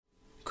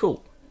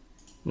Cool.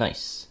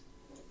 Nice.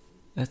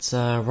 Let's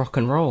rock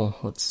and roll.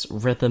 Let's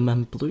rhythm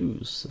and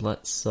blues.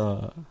 Let's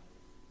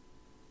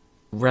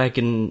reg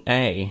and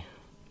A.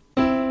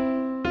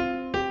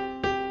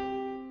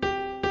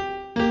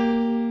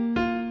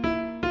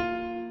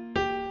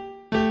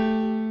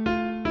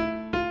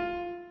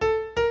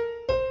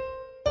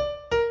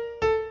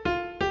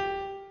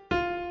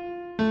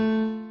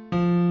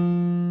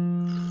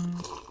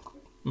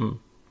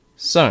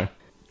 So,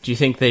 do you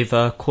think they've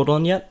caught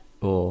on yet,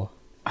 or?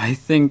 I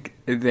think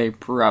they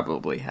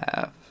probably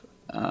have.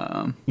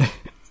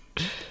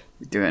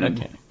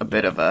 Doing a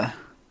bit of a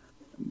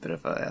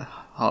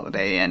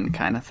Holiday Inn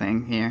kind of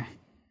thing here.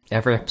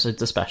 Every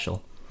episode's a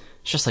special.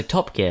 It's just like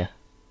Top Gear,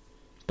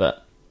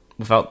 but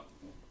without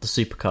the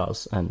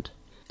supercars and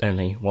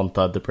only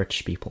 1/3 the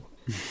British people.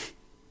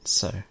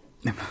 So,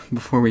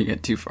 before we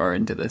get too far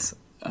into this,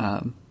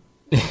 I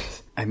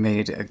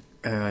made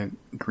a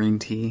green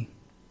tea.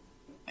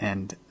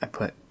 And I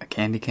put a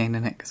candy cane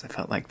in it because I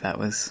felt like that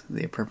was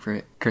the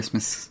appropriate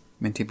Christmas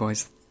Minty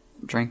Boys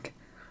drink.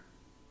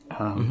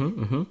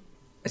 I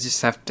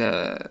just have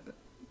to...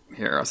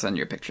 Here, I'll send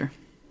you a picture.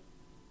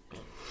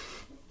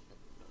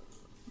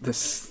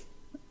 This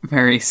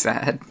very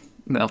sad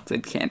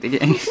melted candy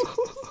cane.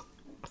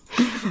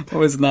 I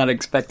was not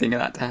expecting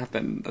that to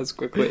happen as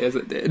quickly as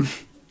it did.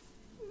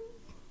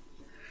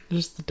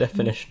 Just the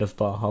definition of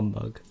bar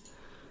humbug.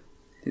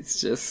 It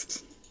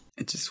just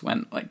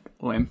went like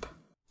limp.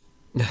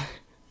 It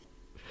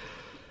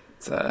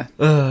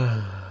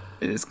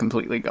is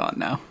completely gone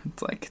now.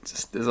 It's like it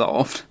just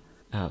dissolved.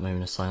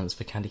 Moment of silence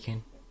for candy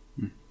cane.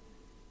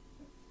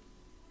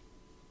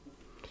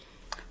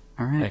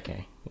 All right.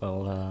 Okay.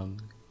 Well,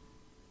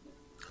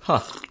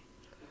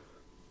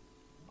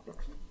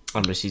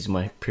 I'm just using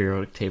my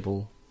periodic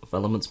table of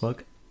elements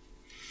mug.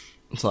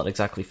 It's not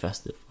exactly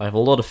festive. I have a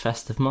lot of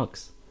festive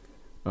mugs,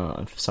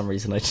 and for some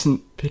reason I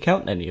didn't pick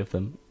out any of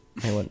them.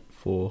 I went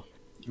for.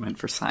 You went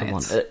for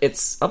science.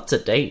 It's up to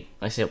date.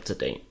 I say up to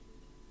date.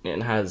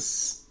 It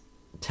has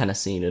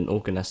tennessine and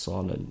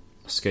organesson and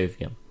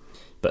moscovium.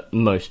 But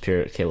most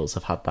periodic tables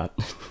have had that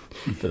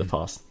for the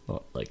past,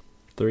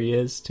 3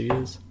 years, 2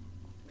 years.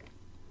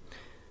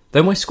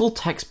 Though my school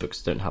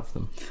textbooks don't have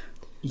them.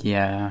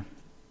 Yeah.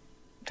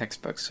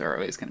 Textbooks are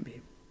always going to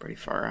be pretty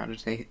far out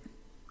of date.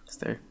 Because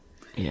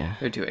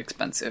they're too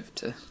expensive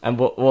to... And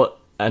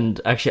and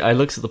actually I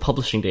looked at the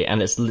publishing date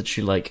and it's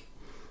literally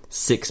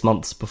 6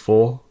 months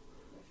before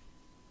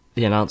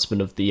the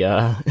announcement of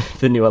the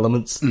new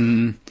elements.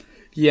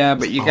 Yeah,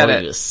 but you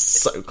gotta... It's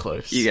so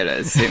close. You gotta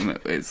assume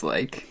it was,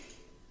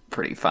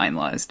 pretty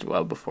finalized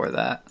well before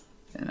that,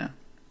 you know?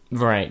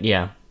 Right,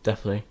 yeah,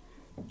 definitely.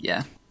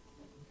 Yeah.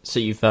 So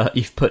you've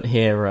put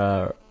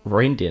here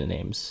reindeer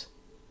names.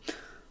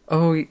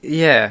 Oh,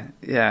 yeah.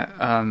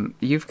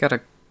 You've got a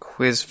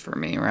quiz for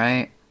me,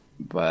 right?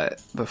 But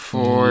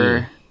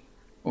before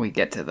we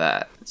get to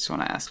that, I just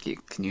want to ask you,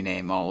 can you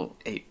name all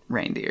 8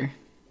 reindeer?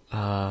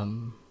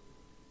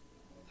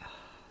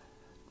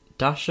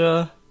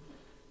 Dasher,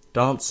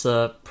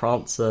 Dancer,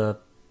 Prancer,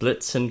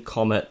 Blitzen,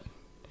 Comet.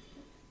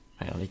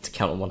 I need to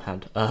count on one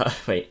hand.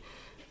 Wait.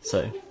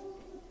 So.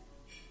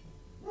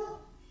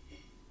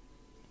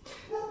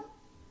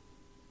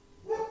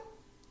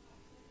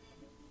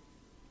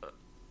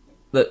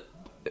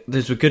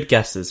 Those were good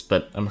guesses,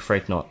 but I'm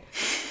afraid not.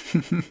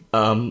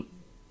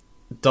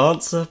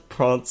 Dancer,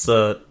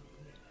 Prancer,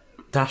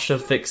 Dasher,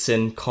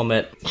 Vixen,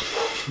 Comet.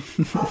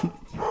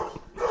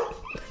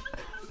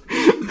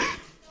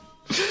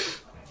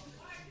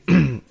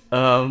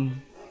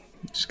 I'm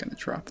just gonna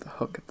drop the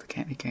hook of the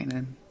candy cane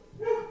in.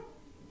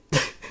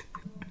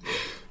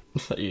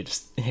 You're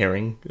just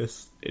hearing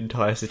this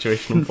entire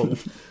situation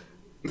unfold.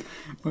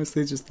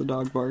 Mostly just the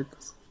dog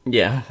barks.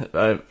 Yeah,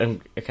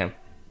 okay.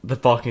 The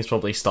barking's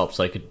probably stopped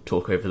so I could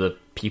talk over the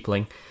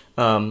peopling.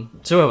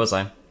 So where was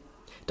I?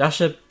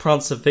 Dasher,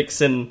 Prancer,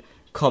 Vixen,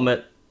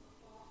 Comet,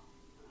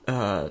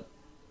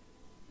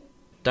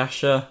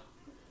 Dasher,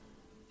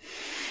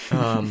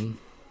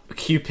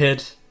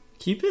 Cupid?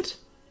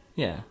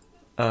 Yeah.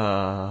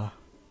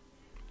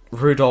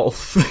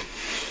 Rudolph.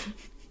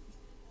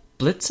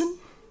 Blitzen?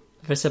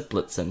 Have I said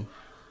Blitzen?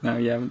 No,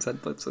 you haven't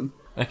said Blitzen.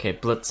 Okay,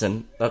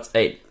 Blitzen. That's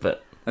 8,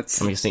 but I'm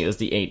guessing it was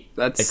the 8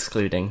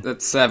 excluding.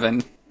 That's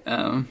 7.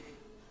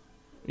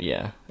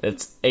 Yeah,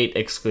 it's 8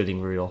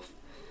 excluding Rudolph.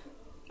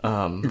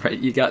 Right,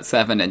 you got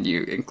 7 and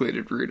you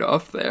included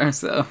Rudolph there,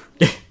 so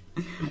I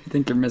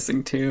think you're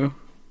missing 2.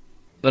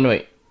 Oh, no,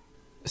 wait.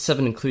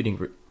 7 including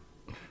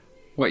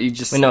What you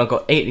just... Wait, no, I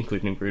got 8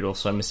 including Rudolph,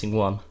 so I'm missing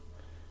 1.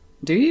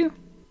 Do you?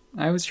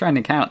 I was trying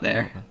to count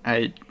there.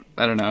 I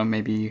don't know,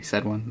 maybe you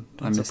said 1.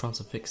 Dancer,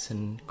 Prancer,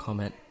 Vixen,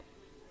 Comet,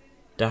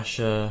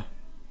 Dasher,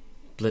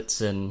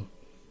 Blitzen...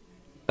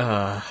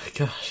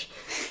 gosh.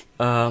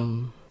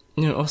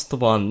 What's the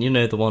one?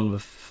 The one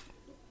with...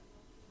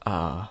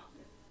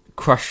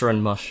 Crusher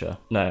and Musher.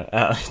 No,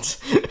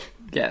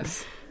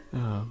 Yes.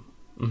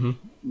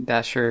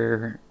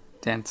 Dasher,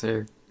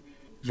 Dancer,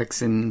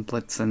 Vixen,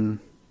 Blitzen,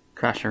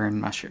 Crusher,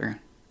 and Musher.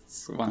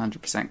 It's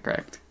 100%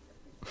 correct.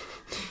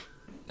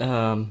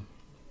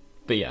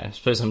 But yeah, I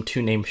suppose I'm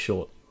 2 names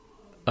short.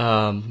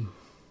 So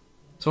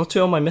what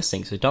 2 am I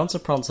missing? So Dancer,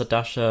 Prancer,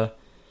 Dasher,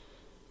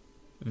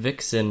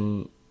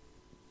 Vixen,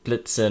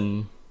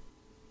 Blitzen,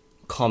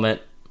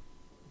 Comet.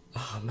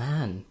 Oh,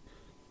 man.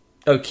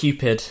 Oh,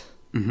 Cupid.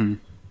 Mm-hmm.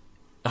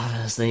 Oh,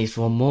 there's need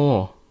for one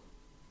more.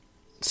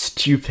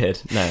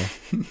 Stupid. No.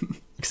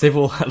 Because they've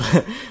all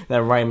had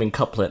their rhyming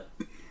couplet.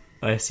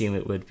 I assume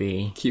it would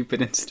be...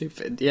 Cupid and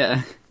Stupid,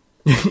 yeah.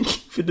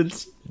 Cupid and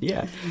Stupid,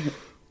 yeah.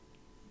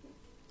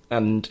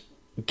 And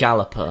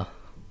Galloper.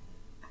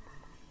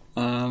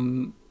 Do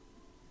you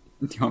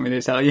want me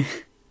to tell you?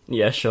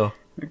 Yeah, sure.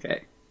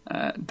 Okay.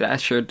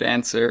 Dasher,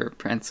 Dancer,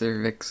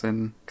 Prancer,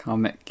 Vixen,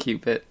 Comet,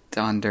 Cupid,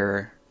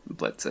 Donder,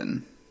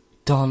 Blitzen.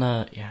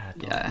 Donna, yeah.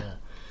 Yeah.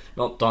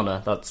 Not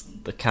Donna, that's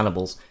the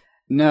cannibals.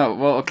 No,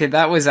 well, okay,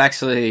 that was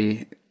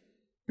actually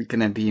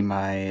gonna be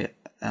my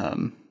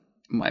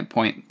my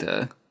point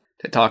to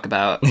talk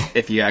about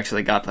if you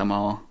actually got them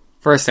all.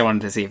 First, I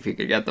wanted to see if you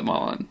could get them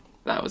all, and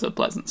that was a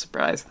pleasant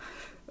surprise.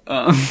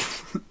 I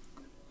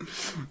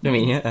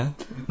mean, yeah.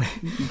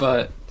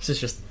 But this is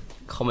just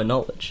common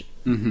knowledge.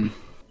 Mm-hmm.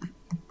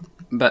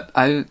 But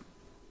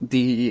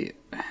the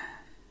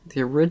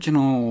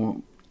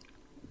original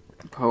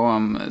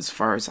poem, as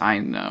far as I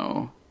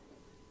know,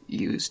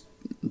 used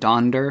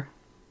Donder,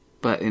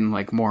 but in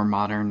like more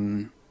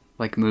modern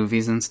like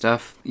movies and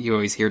stuff, you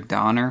always hear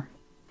Donner,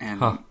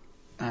 and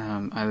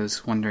I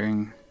was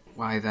wondering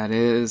why that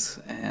is,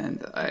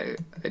 and I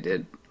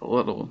did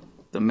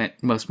the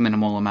most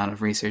minimal amount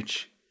of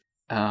research,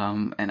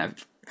 and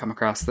I've come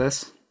across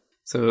this.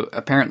 So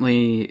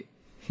apparently,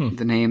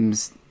 the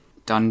names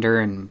Dunder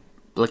and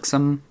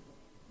Bliksem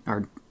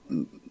are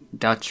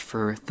Dutch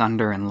for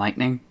thunder and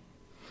lightning.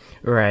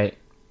 Right.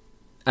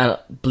 And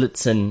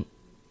Blitzen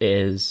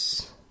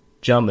is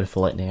German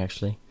for lightning,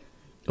 actually.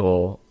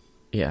 Or,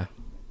 yeah.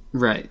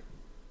 Right.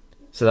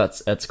 So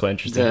that's quite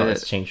interesting how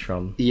it's changed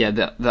from... Yeah,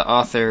 the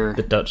author...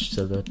 The Dutch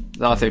to the...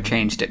 The author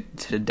changed it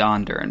to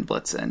Donder and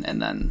Blitzen,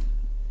 and then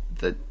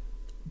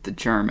the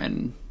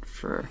German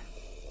for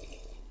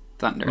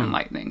thunder and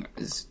lightning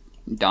is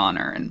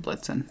Donner and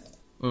Blitzen.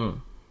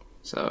 Mm.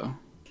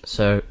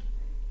 So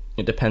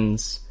it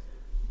depends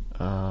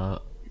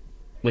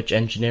which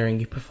engineering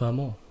you prefer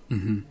more.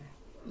 Mm-hmm.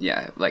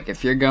 Yeah, like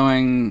if you're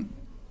going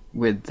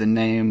with the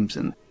names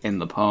in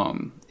the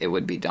poem, it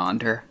would be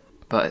Donder.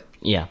 But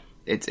yeah,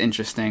 it's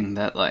interesting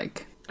that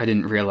like I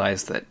didn't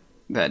realize that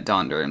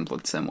Donder and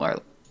Blitzen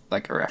were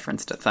like a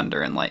reference to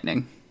thunder and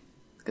lightning,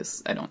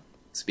 because I don't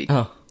speak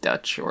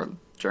Dutch or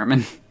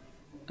German.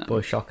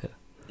 Boy, shocker.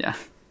 Yeah.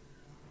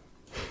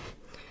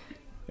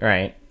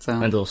 Right. So,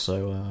 and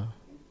also,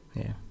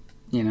 yeah.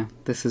 You know,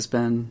 this has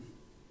been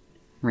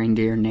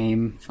Reindeer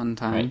Name Fun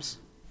Times.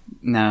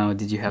 Right. Now,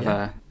 did you have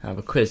I have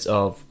a quiz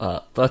of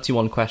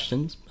 31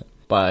 questions.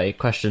 By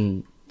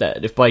question,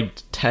 that if by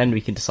 10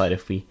 we can decide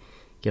if we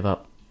give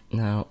up.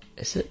 Now,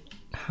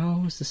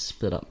 how is this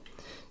split up?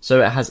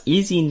 So it has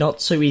easy,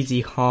 not so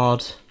easy,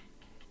 hard.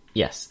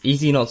 Yes,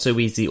 easy, not so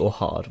easy, or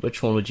hard.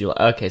 Which one would you like?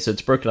 Okay, so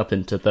it's broken up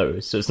into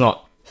those. So it's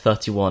not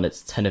 31,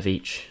 it's 10 of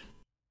each.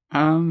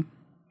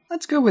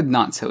 Let's go with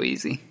not so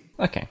easy.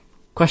 Okay.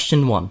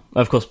 Question 1.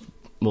 Of course,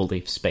 we'll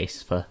leave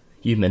space for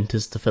you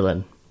minters to fill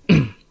in.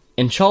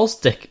 In Charles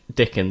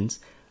Dickens'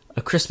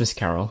 A Christmas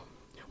Carol,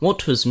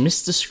 what was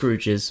Mr.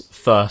 Scrooge's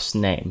first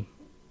name?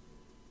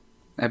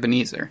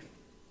 Ebenezer.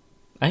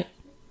 Right?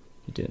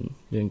 You're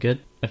doing good?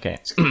 Okay.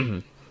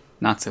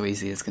 Not so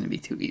easy is going to be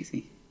too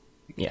easy.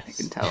 Yes. I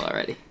can tell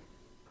already.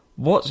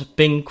 What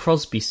Bing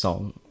Crosby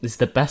song is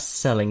the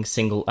best-selling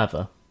single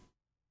ever?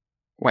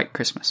 White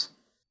Christmas.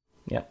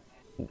 Yep.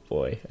 Oh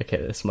boy. Okay,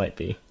 this might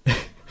be...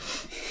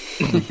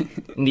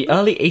 In the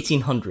early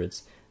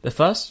 1800s, the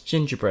first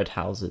gingerbread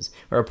houses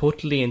were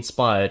reportedly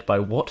inspired by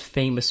what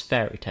famous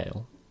fairy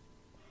tale?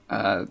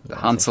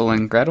 Hansel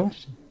and Gretel?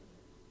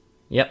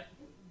 Yep.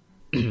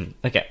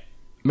 Okay.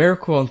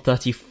 Miracle on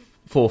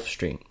 34th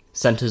Street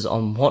centers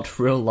on what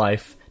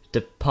real-life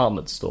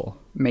department store?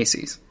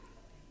 Macy's.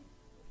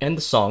 In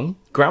the song,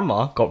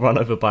 Grandma got run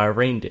over by a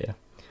reindeer.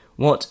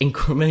 What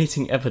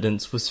incriminating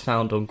evidence was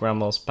found on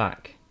Grandma's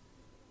back?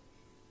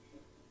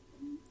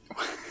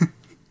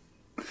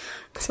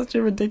 Such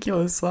a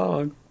ridiculous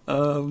song.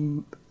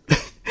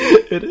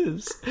 It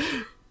is.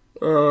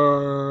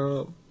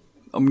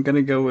 I'm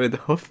gonna go with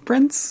hoof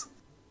prints.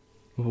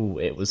 Ooh,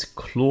 it was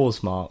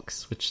claws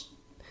marks, which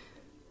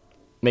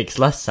makes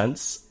less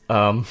sense.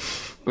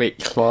 Wait,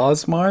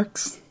 claws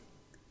marks?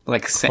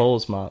 Like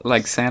claws marks,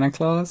 like Santa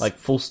Claus? like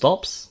full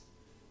stops.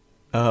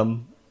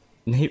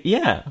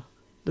 Yeah.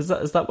 Is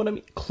that what I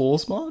mean?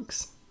 Claws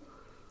marks.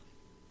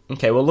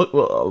 Okay, we'll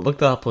look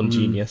that up on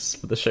Genius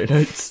for the show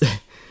notes.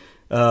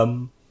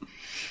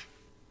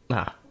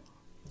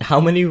 How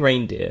many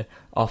reindeer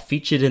are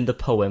featured in the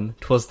poem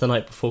 "'Twas the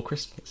Night Before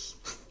Christmas"?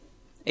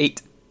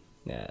 8.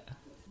 Yeah.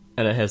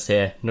 And it has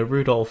here, no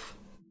Rudolph.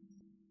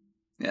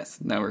 Yes,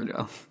 no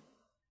Rudolph.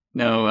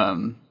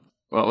 No,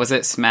 what was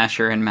it?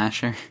 Smasher and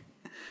Masher?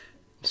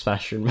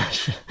 Smasher and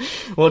Masher.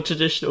 What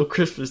traditional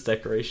Christmas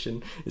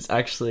decoration is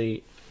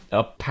actually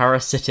a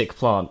parasitic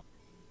plant?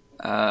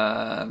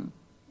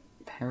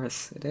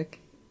 Parasitic?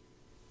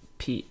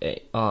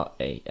 Parasitic.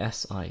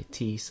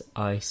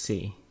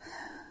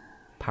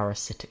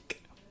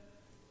 Parasitic.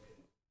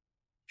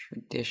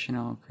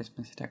 Traditional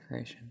Christmas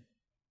decoration.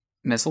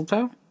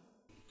 Mistletoe?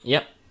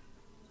 Yep.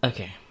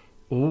 Okay.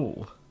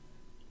 Ooh.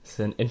 It's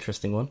an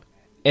interesting one.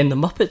 In The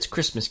Muppets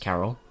Christmas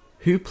Carol,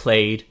 who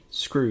played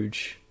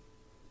Scrooge?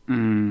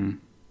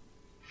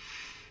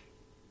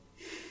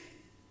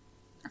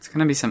 It's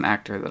gonna be some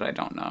actor that I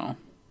don't know.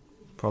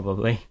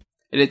 Probably.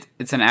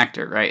 It's an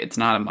actor, right? It's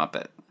not a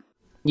Muppet.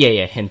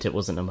 Yeah, hint it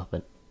wasn't a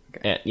Muppet.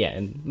 Okay. Yeah,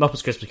 in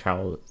Muppets Christmas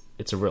Carol,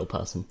 it's a real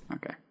person.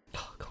 Okay.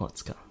 Oh, come on,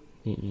 Scott.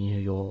 You know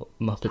your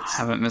Muppets. I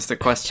haven't missed a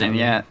question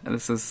yet.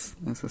 This is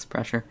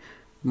pressure.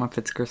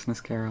 Muppets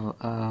Christmas Carol.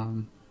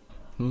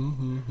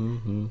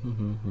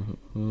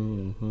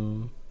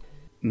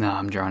 No,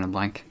 I'm drawing a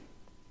blank.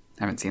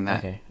 I haven't seen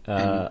that in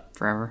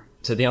forever.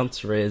 So the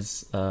answer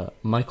is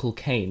Michael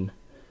Caine.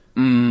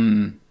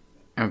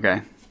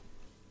 Okay.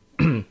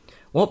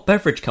 What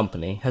beverage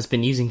company has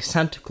been using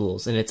Santa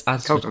Claus in its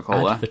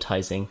Coca-Cola.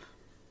 advertising?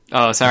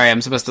 Oh, sorry,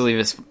 I'm supposed to leave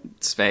this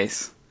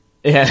space.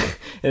 Yeah,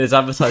 in its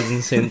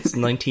advertising since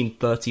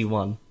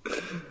 1931.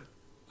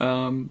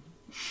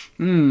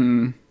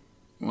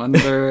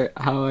 Wonder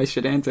how I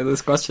should answer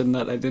this question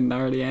that I didn't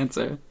already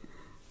answer.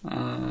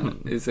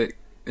 Is it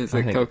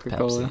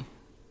Coca-Cola? Pepsi.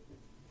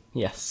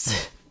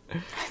 Yes.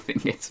 I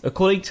think it's...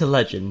 According to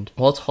legend,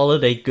 what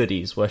holiday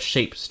goodies were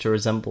shaped to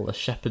resemble a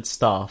shepherd's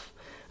staff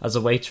as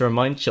a way to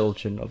remind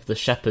children of the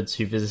shepherds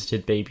who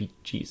visited baby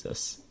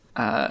Jesus?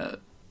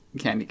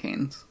 Candy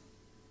canes.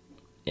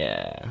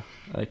 Yeah.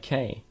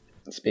 Okay.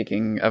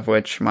 Speaking of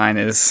which, mine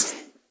is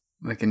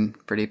looking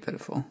pretty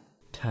pitiful.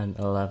 10,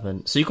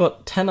 11. So you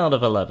got 10 out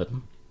of 11.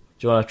 Do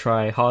you want to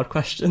try hard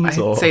questions?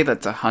 I'd say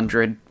that's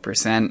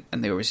 100%,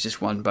 and there was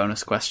just one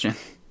bonus question.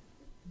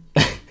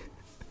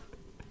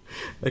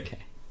 Okay.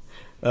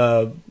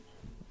 So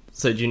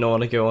do you not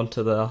want to go on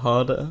to the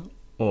harder,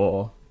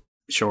 or?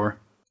 Sure.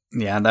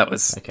 Yeah, that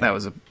was a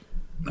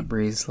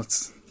breeze.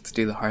 Let's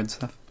do the hard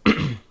stuff.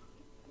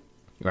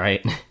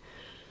 Right.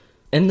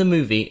 In the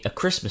movie A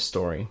Christmas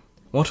Story,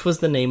 what was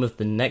the name of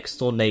the next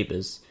door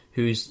neighbors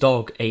whose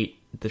dog ate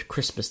the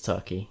Christmas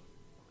turkey?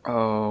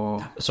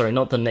 Oh. Sorry,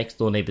 not the next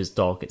door neighbor's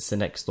dog. It's the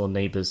next door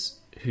neighbor's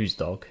whose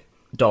dog?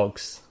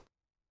 Dogs.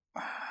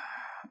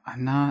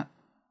 I'm not...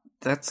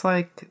 That's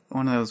like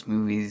one of those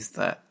movies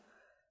that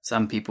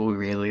some people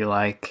really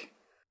like,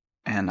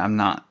 and I'm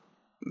not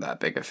that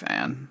big a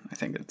fan. I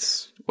think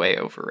it's way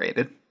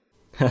overrated.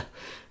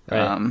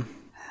 Right.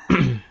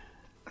 They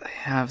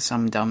have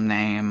some dumb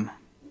name.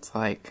 It's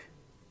like...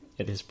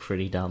 It is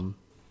pretty dumb.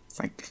 It's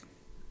like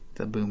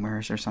the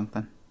Boomers or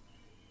something.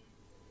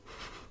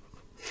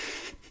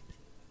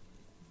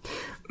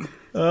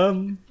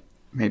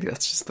 Maybe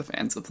that's just the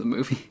fans of the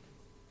movie.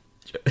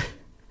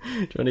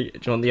 Do you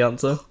want the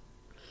answer?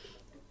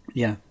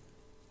 Yeah.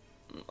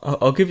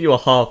 I'll give you a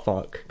half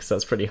mark, because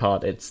that's pretty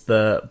hard. It's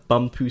the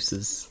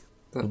Bumpooses.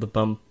 Or the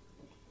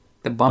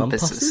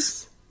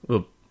Bumpuses.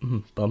 Well,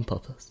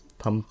 Bumpus.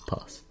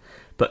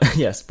 But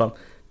yes,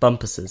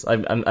 Bumpuses. I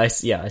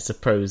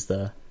suppose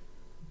the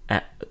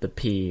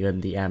P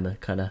and the M are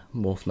kind of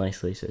morph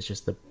nicely, so it's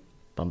just the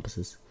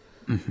Bumpuses.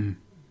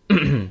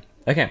 Mm-hmm.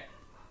 Okay.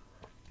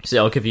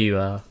 So I'll give you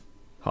a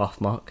half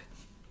mark.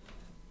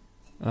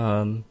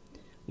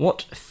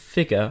 What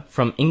figure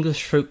from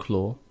English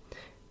folklore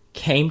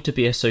came to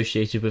be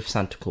associated with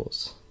Santa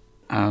Claus?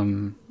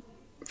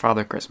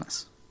 Father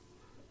Christmas.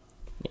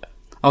 Yeah.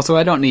 Also,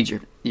 I don't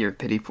need your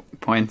pity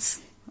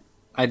points.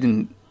 I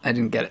didn't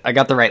get it. I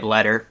got the right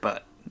letter,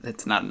 but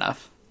it's not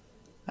enough.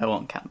 I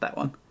won't count that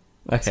one.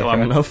 Okay, so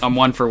fair enough. I'm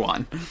 1 for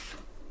 1.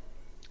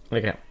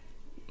 Okay.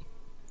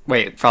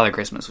 Wait, Father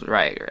Christmas was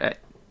right?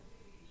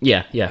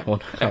 Yeah.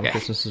 Father Okay.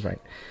 Christmas is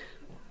right.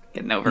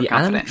 Getting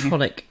overconfident. The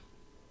animatronic.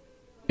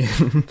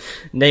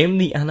 Name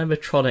the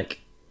animatronic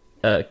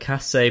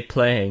cassette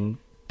playing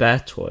bear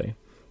toy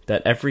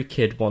that every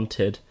kid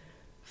wanted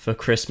for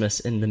Christmas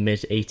in the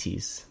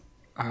mid-80s.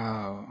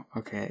 Oh,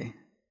 okay.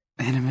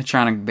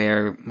 Animatronic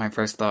bear, my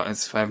first thought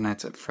is Five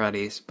Nights at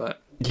Freddy's,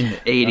 but in the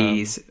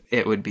 80s,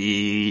 it would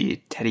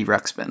be Teddy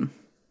Ruxpin.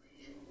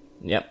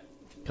 Yep.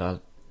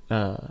 God.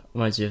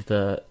 Reminds you of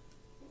the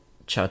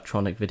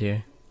Chadtronic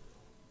video.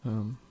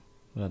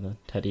 Where the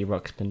Teddy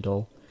Ruxpin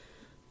doll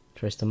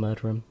tries to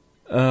murder him.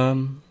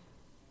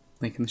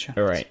 Link in the show.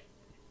 Alright.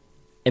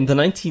 In the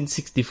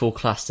 1964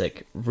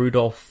 classic,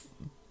 Rudolph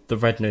the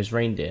Red-Nosed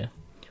Reindeer,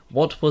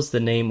 what was the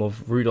name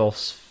of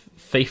Rudolph's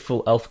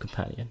faithful elf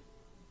companion?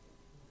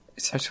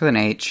 It starts with an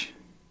H.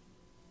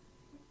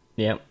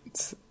 Yep.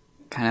 It's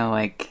kind of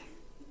like...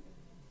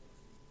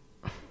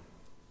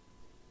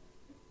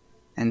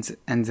 ends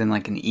in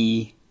like an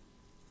E.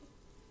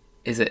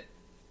 Is it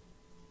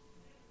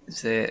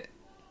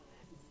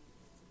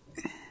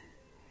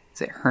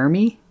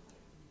Hermie?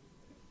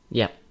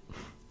 Yep.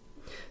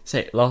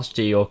 Say, last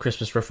year your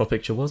Christmas profile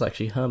picture was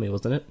actually Hermie,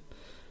 wasn't it?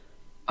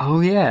 Oh,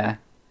 yeah.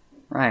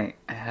 Right.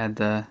 I had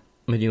the...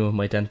 When you were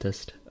my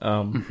dentist.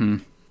 Mm-hmm.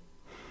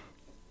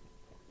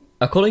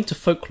 According to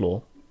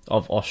folklore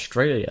of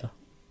Austria,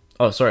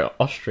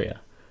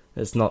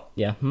 it's not,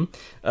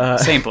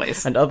 Same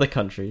place. and other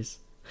countries,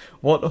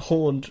 what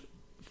horned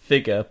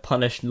figure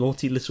punished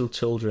naughty little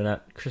children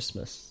at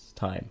Christmas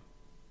time?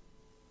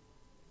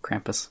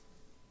 Krampus.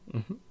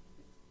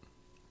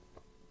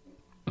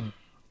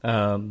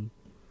 In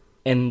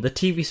the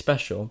TV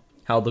special,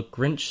 How the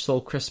Grinch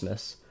Stole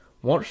Christmas,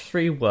 what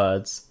 3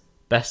 words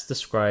best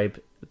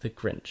describe the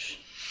Grinch?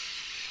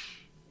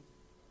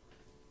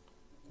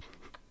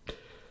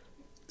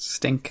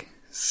 Stink,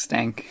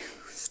 stank,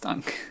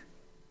 stunk.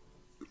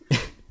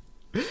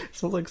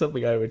 Sounds like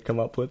something I would come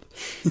up with.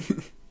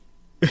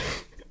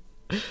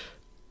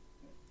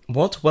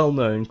 What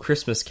well-known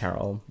Christmas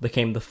carol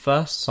became the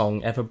first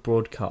song ever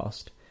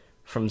broadcast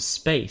from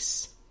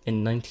space in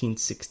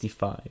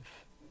 1965?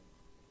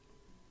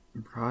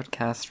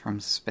 Broadcast from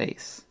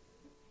space.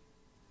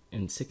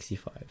 In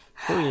 65.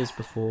 4 years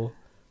before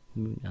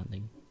the moon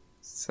landing.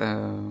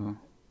 So...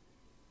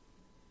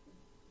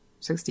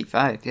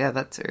 65, yeah,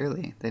 that's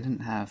early. They didn't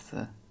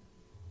have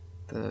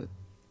the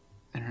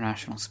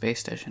International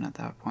Space Station at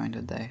that point,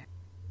 did they?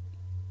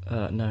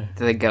 No.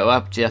 Did they go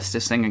up just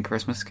to sing a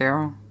Christmas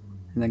carol?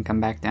 And then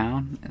come back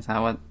down? Is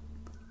that what...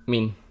 I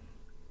mean...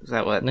 Is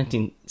that what...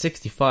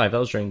 1965, that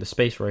was during the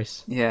space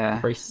race.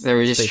 Yeah, they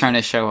were just trying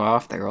to show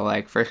off. They were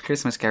like, first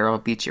Christmas carol,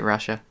 beat you,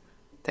 Russia.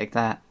 Take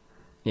that.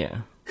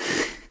 Yeah.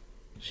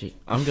 Gee,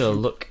 I'm gonna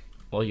look,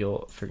 while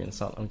you're figuring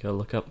this out, I'm gonna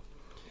look up...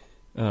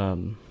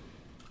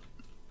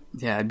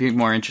 Yeah, I'd be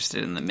more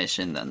interested in the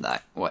mission than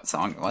what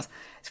song it was.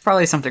 It's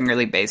probably something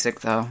really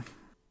basic, though.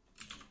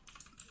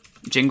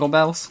 Jingle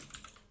Bells?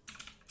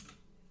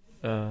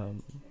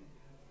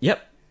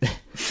 Yep.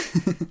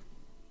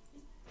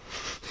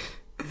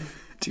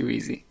 Too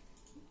easy.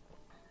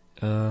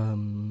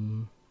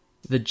 The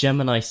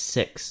Gemini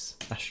 6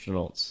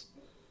 astronauts.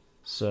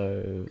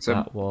 So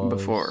that was...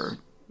 before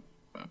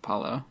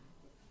Apollo.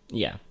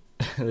 Yeah.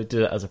 They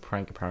did it as a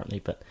prank, apparently,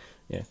 but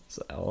yeah,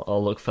 so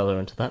I'll look further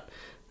into that.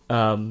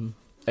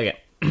 Okay.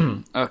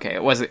 Okay,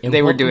 it was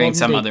they were doing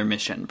some other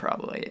mission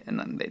probably, and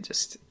then they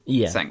just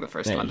sang the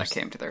first one that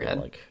came to their head.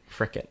 Like,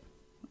 frick it.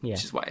 Yeah.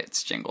 Which is why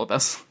it's Jingle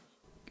Bells.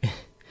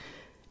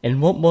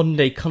 In what modern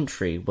day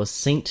country was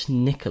Saint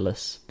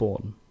Nicholas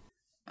born?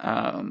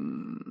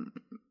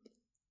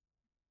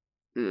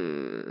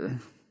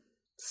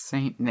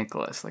 Saint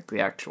Nicholas, like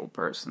the actual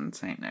person,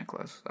 Saint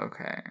Nicholas.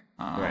 Okay.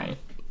 Right,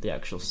 the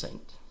actual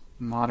saint.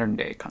 Modern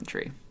day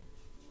country.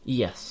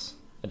 Yes.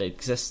 It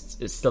exists.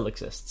 It still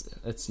exists.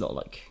 It's not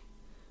like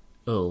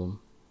Ulm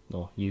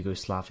or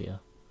Yugoslavia.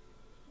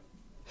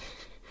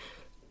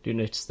 Do you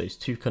notice those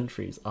 2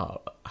 countries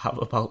have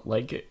about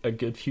like a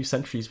good few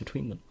centuries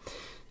between them?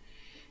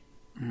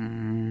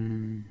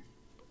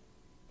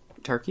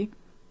 Turkey?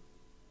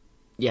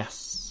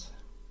 Yes.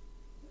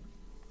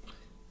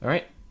 All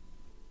right.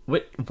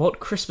 What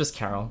Christmas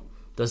carol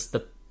does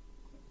the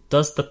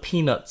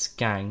Peanuts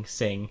gang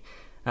sing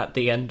at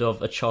the end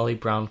of A Charlie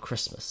Brown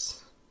Christmas?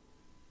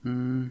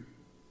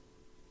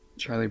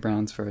 Charlie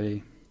Brown's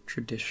very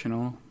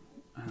traditional.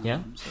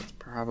 Yeah? So it's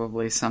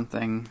probably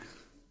something...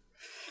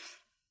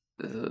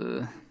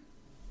 I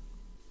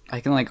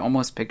can like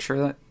almost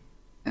picture that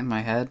in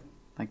my head.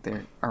 Like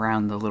they're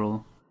around the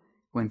little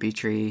wimpy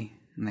tree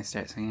and they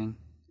start singing.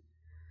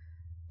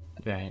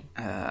 Right.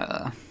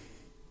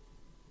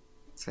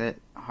 Is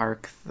it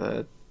Hark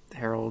the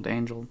Herald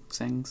Angel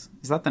Sings?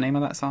 Is that the name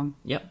of that song?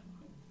 Yep.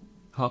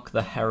 Hark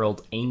the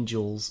Herald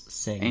Angels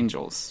Sing.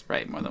 Angels,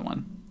 right, more than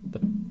one.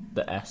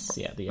 The S,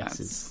 yeah, the S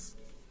is...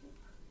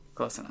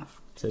 Close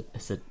enough.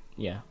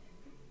 Yeah.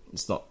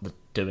 It's not the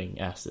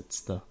doing S, it's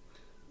the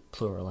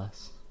plural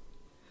S.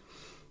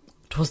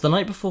 'Twas the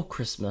Night Before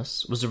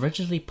Christmas was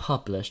originally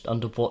published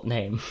under what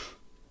name?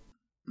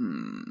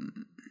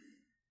 We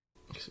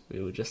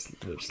were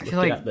just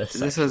looking at this.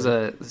 This is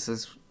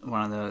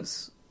one of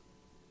those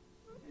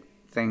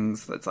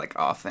things that's like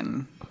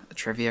often a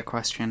trivia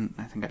question.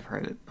 I think I've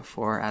heard it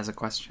before as a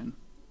question.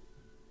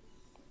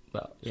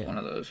 Well, yeah. It's one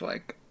of those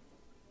like...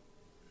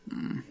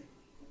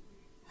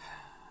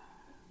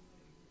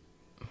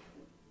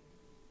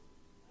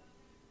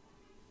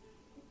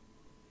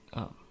 Oh.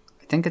 I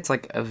think it's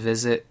like a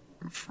visit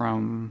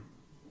from...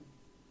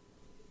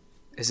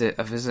 Is it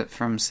a visit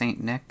from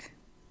Saint Nick?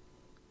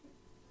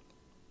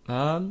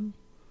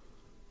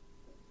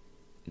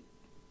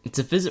 It's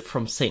a visit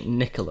from Saint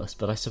Nicholas,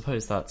 but I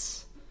suppose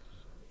that's...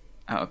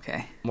 Oh,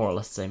 okay. More or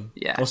less the same.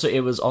 Yeah. Also,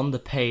 it was on the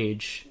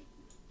page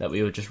that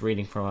we were just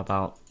reading from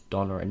about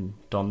Donna and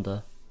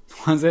Donda.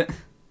 Was it?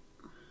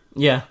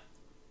 Yeah.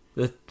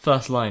 The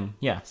first line,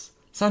 yes.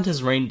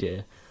 Santa's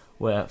reindeer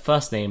were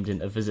first named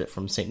in A Visit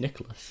from St.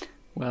 Nicholas.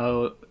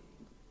 Well,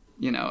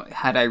 you know,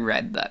 had I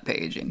read that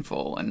page in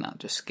full and not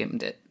just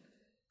skimmed it...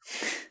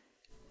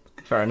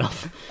 Fair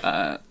enough.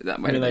 That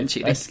might have been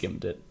cheating. I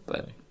skimmed it,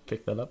 but I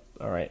picked that up.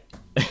 All right.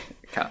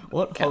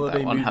 What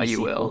holiday movie how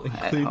you will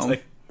at home.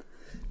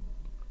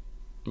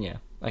 Yeah.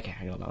 Okay,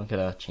 hang on. I'm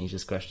gonna change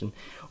this question.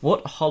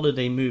 What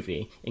holiday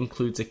movie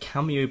includes a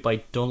cameo by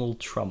Donald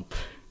Trump?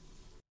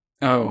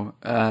 Oh,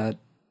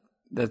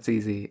 That's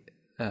easy.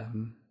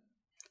 Home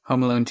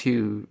Alone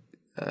 2,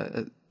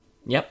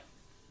 Yep.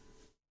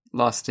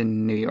 Lost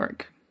in New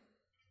York.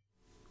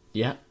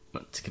 Yeah.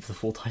 To give the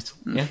full title.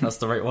 Yeah, that's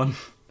the right one.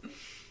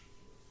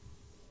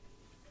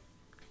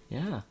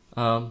 Yeah.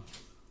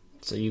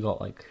 So you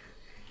got like,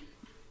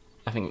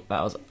 I think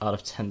that was out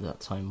of 10 at that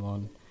time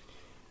one.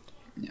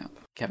 Yeah.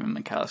 Kevin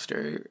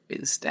McAllister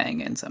is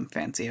staying in some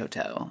fancy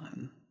hotel,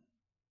 and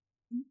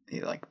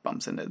he like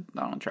bumps into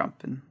Donald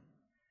Trump, and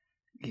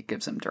he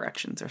gives him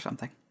directions or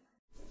something.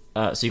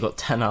 So you got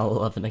 10 out of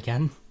 11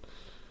 again.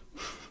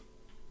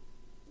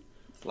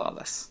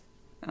 Flawless.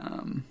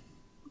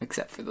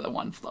 Except for the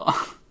one flaw.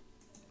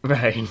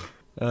 Right.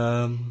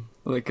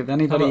 Like, if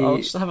anybody... I'll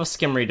just have a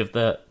skim read of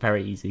the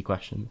very easy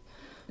question.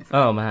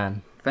 Oh,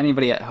 man. If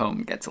anybody at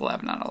home gets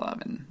 11 out of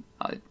 11,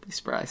 I'd be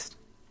surprised.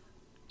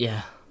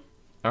 Yeah.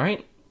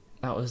 Alright.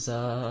 That was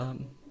a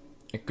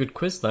good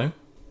quiz, though.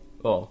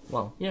 Oh,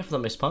 well, yeah, for the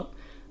most part.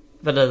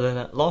 Better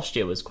than last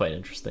year was quite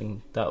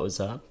interesting. That was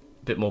a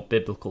bit more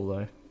biblical,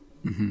 though.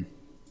 Mm-hmm.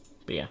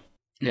 But yeah.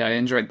 Yeah, I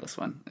enjoyed this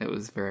one. It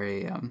was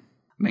very,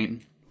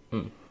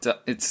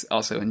 it's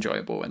also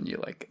enjoyable when you,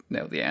 like,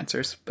 know the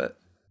answers, but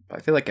I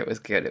feel like it was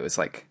good. It was,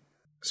 like,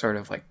 sort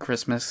of like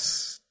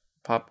Christmas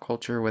pop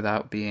culture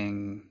without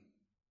being,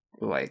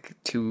 like,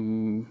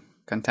 too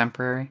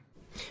contemporary.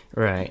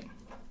 Right.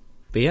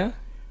 But yeah,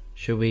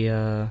 should we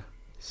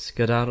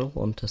skedaddle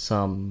onto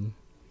some...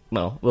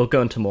 Well, we'll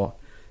go into more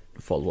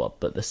follow-up,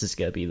 but this is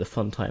going to be the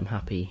fun time,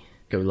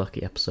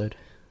 happy-go-lucky episode.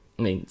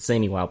 I mean,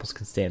 Zany Wabbles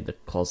can stay in the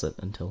closet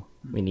until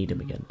we need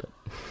him again, but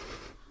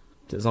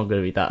it's not going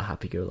to be that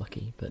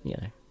happy-go-lucky, but, you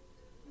know.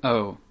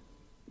 Oh,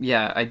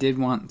 yeah, I did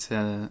want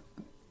to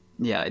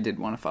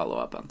follow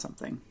up on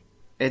something.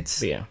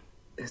 It's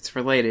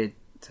related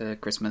to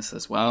Christmas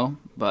as well,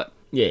 but...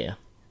 Yeah.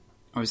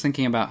 I was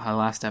thinking about how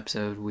last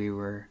episode we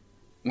were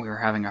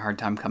having a hard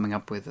time coming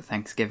up with a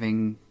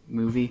Thanksgiving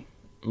movie.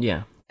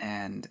 Yeah.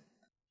 And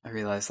I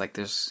realized, like,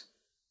 there's,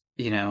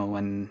 you know,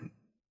 when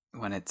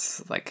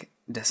it's, like,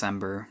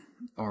 December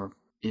or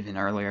even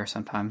earlier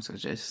sometimes,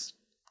 which is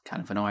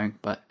kind of annoying,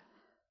 but,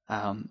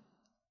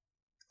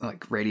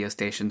 like, radio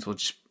stations will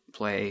just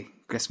play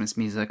Christmas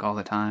music all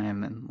the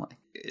time, and, like,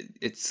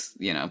 it's,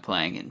 you know,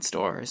 playing in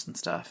stores and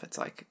stuff. It's,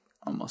 like,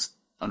 almost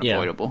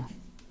unavoidable.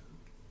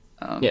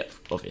 Yeah,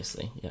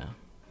 obviously, yeah.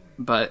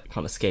 But...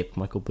 Can't escape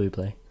Michael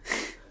Bublé.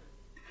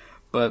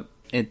 But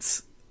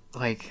it's...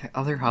 like,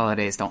 other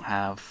holidays don't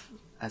have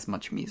as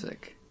much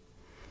music.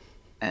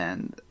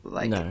 And,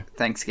 like, no.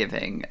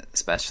 Thanksgiving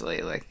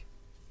especially, like,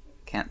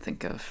 can't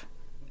think of...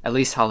 At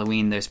least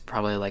Halloween, there's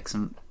probably, like,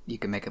 some... You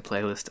can make a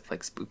playlist of,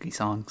 like, spooky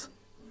songs.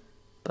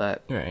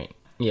 But... Right,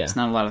 yeah. There's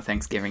not a lot of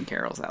Thanksgiving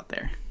carols out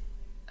there.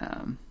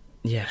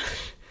 Yeah.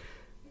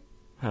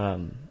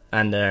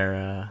 And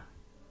they're,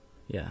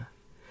 yeah.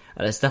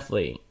 And it's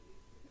definitely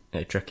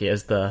tricky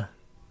as the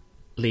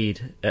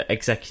lead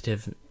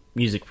executive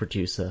music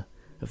producer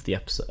of the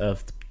episode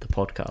of the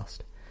podcast.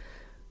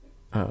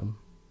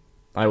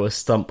 I was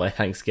stumped by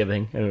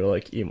Thanksgiving, and we were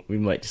like, we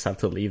might just have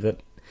to leave it,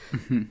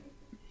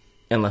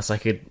 unless I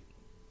could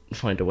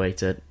find a way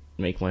to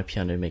make my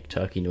piano make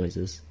turkey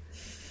noises.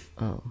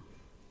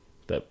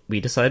 But we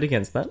decided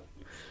against that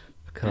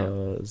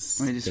because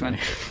we just went.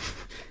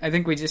 I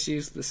think we just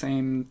used the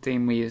same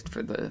theme we used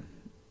for the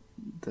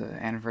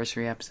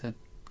anniversary episode,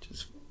 which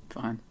is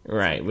fine.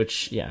 Right,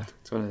 which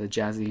sort of the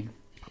jazzy.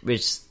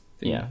 Which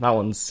that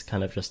one's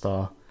kind of just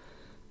our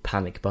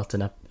panic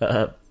button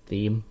up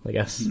theme, I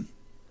guess.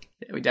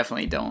 Yeah, we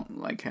definitely don't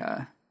like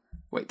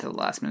wait till the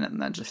last minute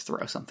and then just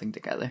throw something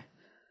together.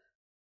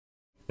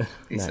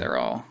 These are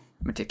all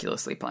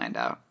meticulously planned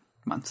out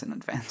months in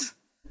advance.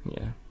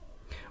 Yeah.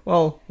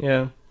 Well,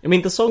 yeah. I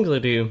mean, the songs I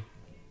do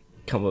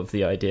come up with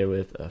the idea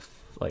with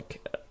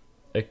like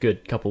a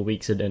good couple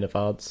weeks in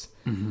advance.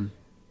 Mm-hmm.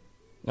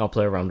 I'll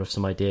play around with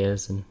some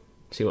ideas and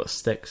see what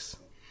sticks.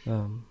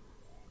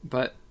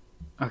 But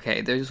okay,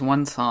 there's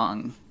one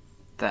song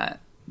that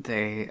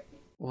they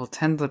will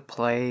tend to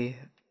play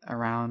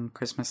around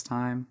Christmas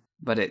time,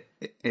 but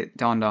it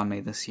dawned on me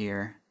this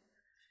year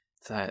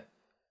that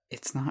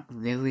it's not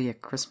really a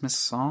Christmas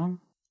song.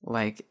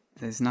 Like,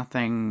 there's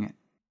nothing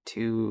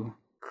too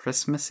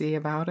Christmassy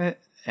about it,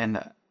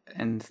 and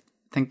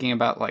thinking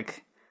about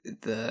like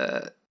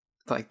the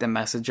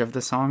message of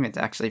the song, it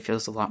actually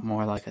feels a lot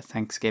more like a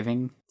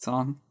Thanksgiving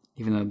song,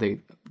 even though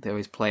they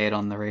always play it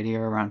on the radio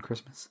around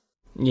Christmas.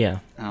 Yeah.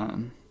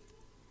 And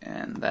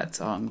that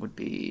song would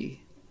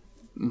be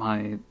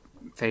my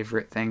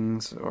favorite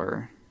things,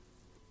 or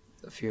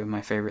a few of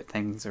my favorite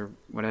things, or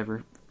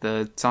whatever.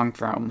 The song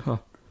from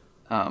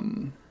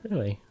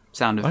really?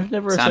 Sound of I've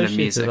never Sound of associated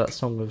Music. that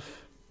song with.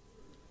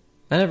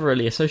 I never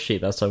really associate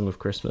that song with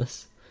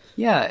Christmas.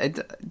 Yeah,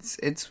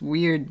 it's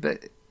weird,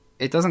 but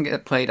it doesn't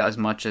get played as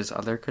much as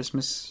other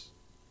Christmas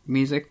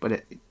music,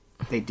 but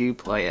they do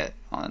play it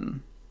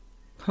on.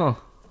 Huh.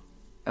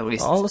 At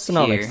least I'll listen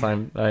here. out next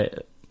time.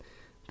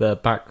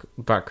 The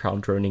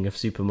background droning of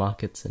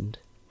supermarkets and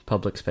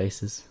public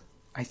spaces.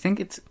 I think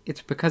it's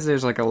because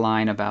there's like a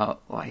line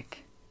about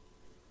like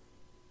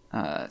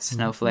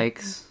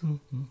snowflakes.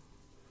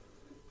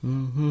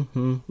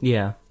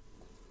 Yeah.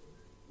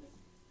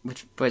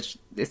 Which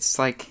it's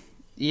like,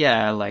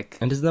 yeah, like...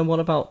 And is there one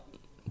about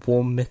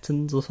warm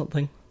mittens or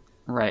something?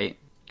 Right.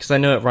 Because I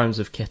know it rhymes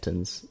with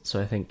kittens, so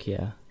I think,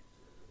 yeah.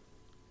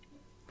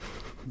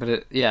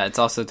 But it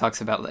also talks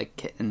about like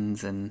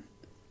kittens and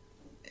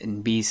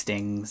bee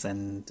stings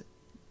and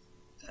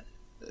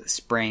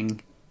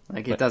spring.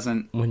 Like it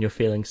doesn't... When you're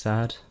feeling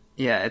sad?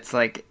 Yeah, it's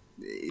like,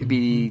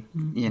 think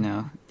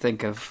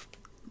of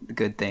the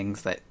good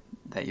things that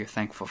you're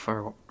thankful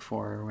for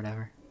or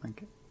whatever.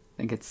 Like, I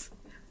think it's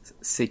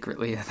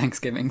secretly a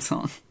Thanksgiving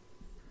song.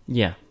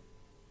 Yeah.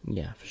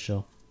 Yeah, for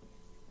sure.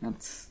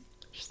 That's...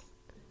 Just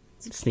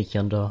sneaky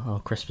under our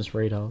Christmas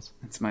radars.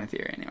 That's my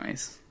theory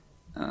anyways.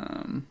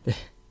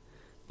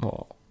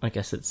 Well, I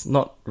guess it's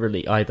not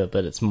really either,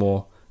 but it's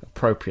more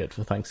appropriate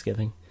for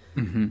Thanksgiving.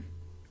 Mm-hmm.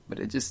 But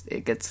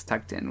it gets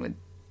tucked in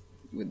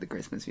with the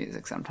Christmas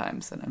music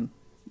sometimes, and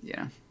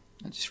I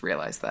just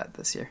realized that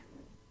this year.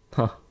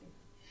 Huh.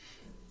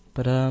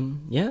 But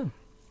yeah.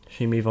 Should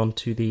we move on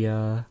to the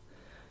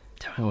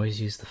don't I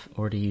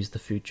already use the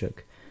food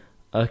joke?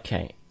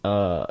 Okay.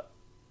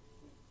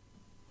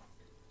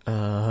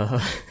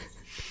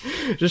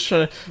 Just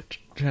trying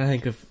to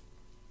think of.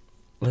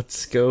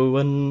 Let's go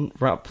and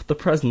wrap the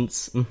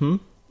presents.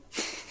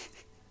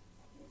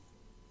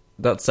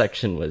 That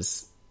section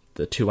was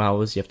the 2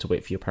 hours you have to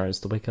wait for your parents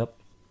to wake up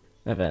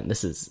event.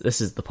 This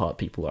is the part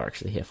people are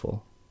actually here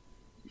for.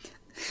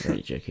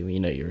 Really joking. We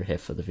know you're here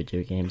for the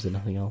video games and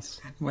nothing else.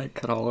 I might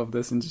cut all of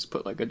this and just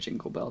put like a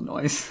jingle bell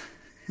noise.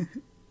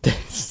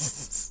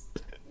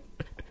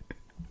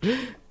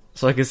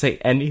 So I can say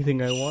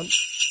anything I want.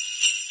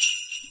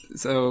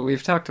 So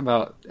we've talked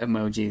about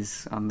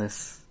emojis on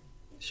this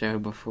show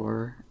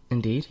before.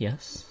 Indeed,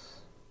 yes.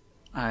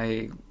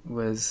 I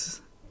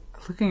was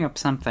looking up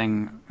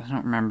something, I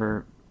don't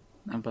remember,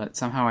 but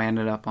somehow I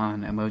ended up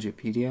on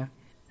Emojipedia,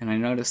 and I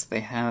noticed they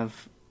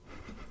have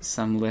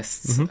some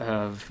lists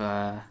of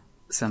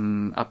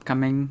some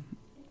upcoming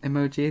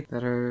emoji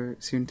that are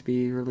soon to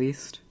be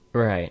released.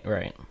 Right.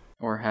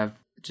 Or have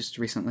just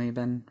recently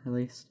been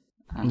released.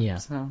 Yeah.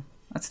 So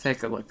let's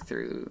take a look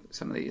through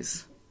some of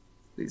these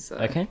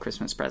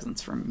Christmas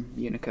presents from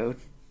Unicode.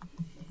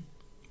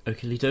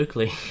 Oakley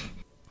dokley.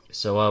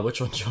 So, which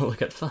one do you want to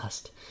look at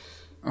first?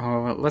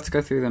 Oh, let's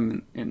go through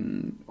them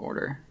in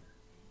order.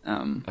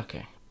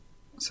 Okay.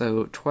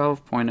 So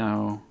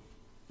 12.0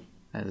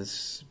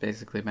 has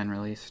basically been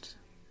released,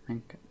 I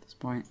think, at this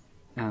point.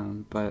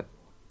 But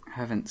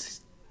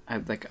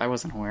I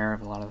wasn't aware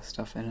of a lot of the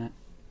stuff in it.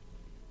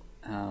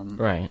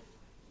 Right.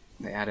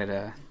 They added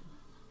a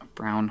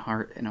brown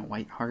heart and a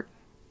white heart.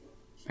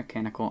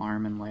 Mechanical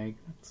arm and leg.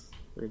 That's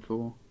very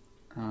cool.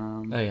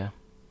 Oh, yeah.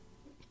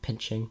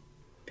 Pinching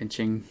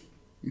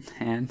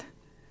hand.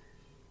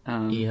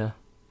 Yeah.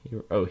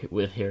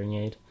 With hearing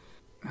aid.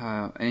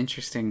 An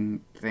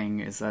interesting thing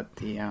is that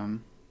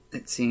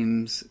it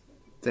seems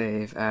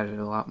they've added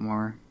a lot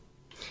more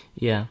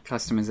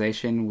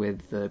customization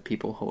with the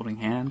people holding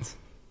hands.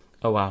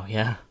 Oh, wow,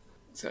 yeah.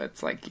 So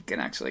it's like you can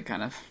actually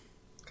kind of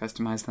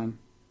customize them.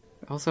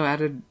 They also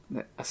added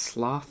a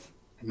sloth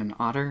and an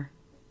otter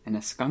and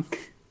a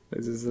skunk.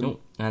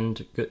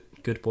 And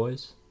good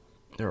boys.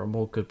 There are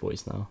more good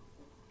boys now,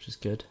 which is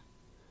good.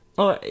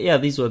 Oh, yeah,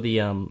 these were the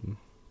kind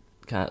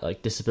of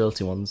like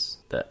disability ones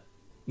that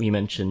we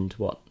mentioned,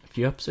 a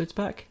few episodes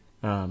back?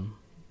 But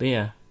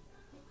yeah,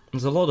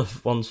 there's a lot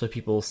of ones for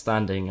people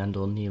standing and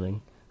or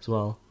kneeling as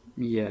well.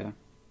 Yeah.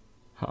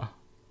 Huh.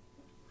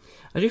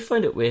 I do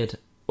find it weird,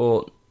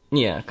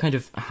 kind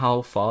of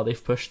how far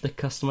they've pushed the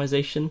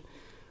customization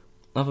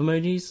of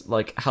emojis.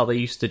 Like, how they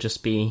used to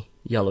just be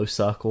yellow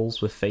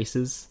circles with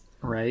faces.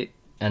 Right.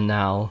 And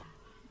now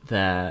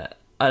they're...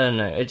 I don't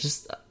know,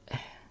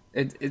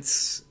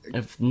 It's...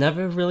 I've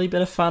never really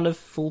been a fan of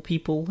full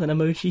people in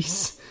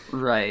emojis.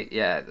 Right,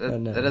 yeah.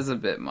 That is a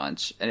bit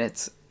much. And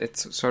it's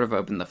sort of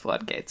opened the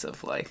floodgates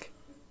of, like...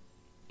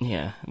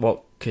 Yeah,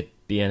 what could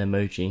be an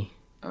emoji?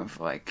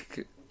 Of,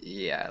 like,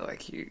 yeah,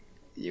 like, you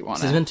want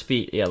to... It's meant to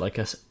be, like,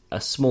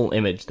 a small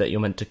image that you're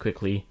meant to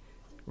quickly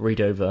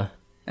read over.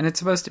 And it's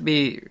supposed to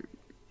be,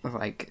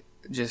 like,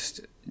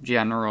 just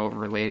general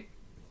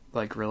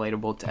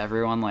relatable to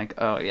everyone. Like,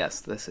 oh,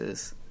 yes, this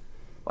is...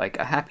 like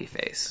a happy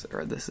face,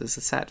 or this is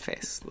a sad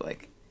face.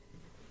 Like,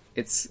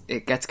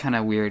 it gets kind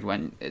of weird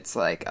when it's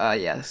like,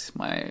 yes,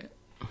 my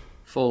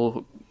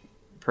full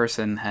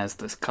person has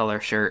this color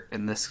shirt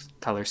and this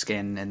color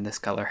skin and this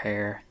color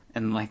hair,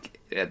 and like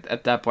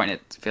at that point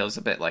it feels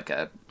a bit like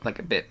a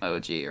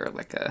Bitmoji or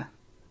like a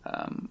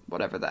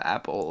whatever the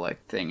Apple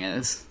like thing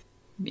is,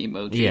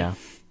 emoji.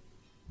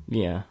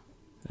 Yeah.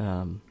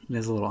 It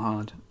is a little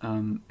odd.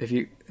 And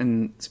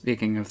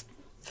speaking of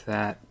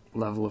that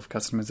level of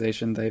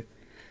customization,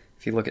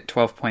 if you look at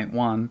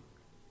 12.1,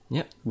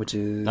 which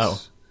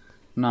is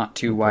not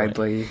too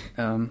widely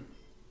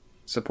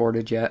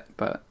supported yet,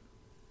 but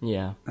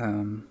I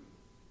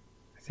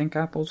think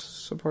Apple's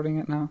supporting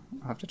it now.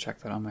 I'll have to check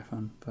that on my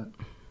phone, but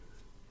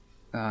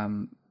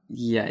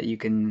you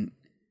can...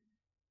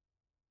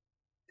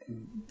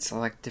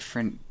 select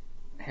different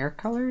hair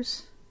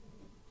colors.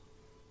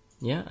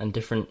 Yeah, and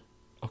different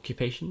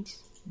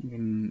occupations. You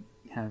can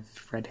have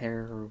red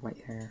hair or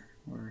white hair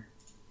or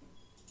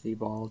be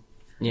bald.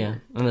 Yeah,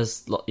 and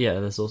there's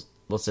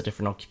lots of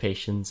different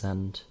occupations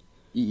and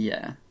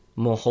Yeah.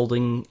 more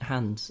holding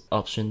hands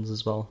options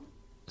as well.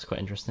 It's quite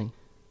interesting,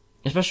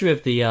 especially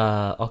with the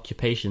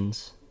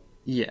occupations.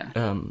 Yeah.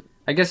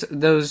 I guess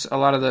a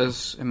lot of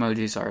those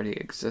emojis already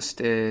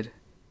existed.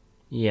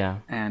 Yeah,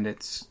 And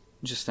it's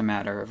just a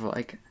matter of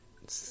like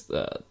it's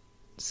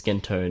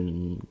skin tone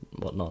and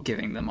whatnot.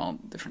 giving them all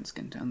different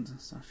skin tones and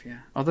stuff. Yeah.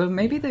 Although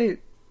maybe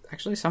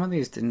some of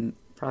these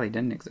probably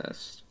didn't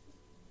exist.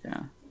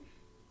 Yeah.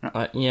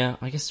 Yeah,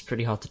 I guess it's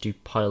pretty hard to do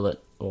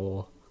pilot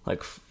or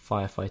like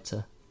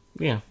firefighter.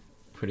 Yeah,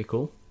 pretty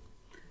cool.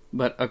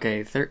 But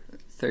okay,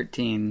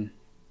 13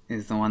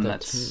 is the one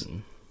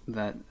 13.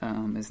 that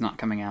is not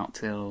coming out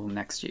till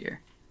next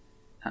year.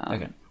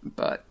 Okay.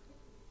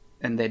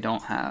 And they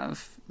don't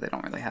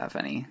really have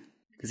any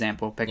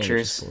example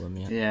pictures. For them,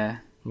 Yeah.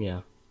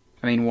 Yeah.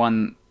 I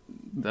mean,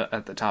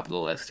 at the top of the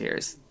list here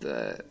is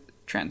the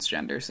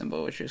transgender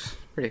symbol, which is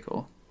pretty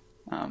cool.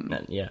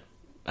 Yeah.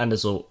 And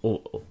there's all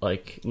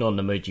like not an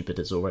emoji, but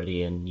it's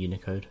already in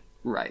Unicode.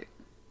 Right.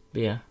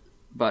 But yeah.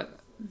 But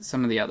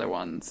some of the other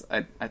ones,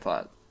 I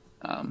thought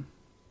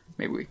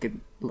maybe we could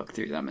look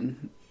through them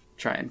and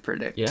try and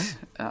predict. Yeah.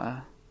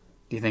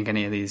 Do you think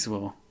any of these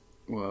will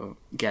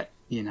get,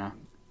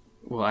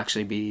 will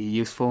actually be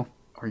useful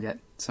or get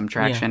some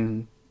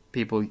traction?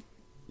 People,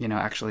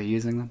 actually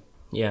using them?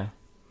 Yeah.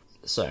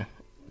 So,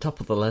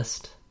 top of the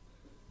list,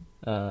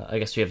 I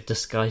guess we have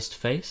disguised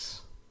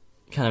face.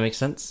 Kind of makes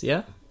sense,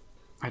 yeah?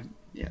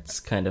 Yeah. It's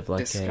kind of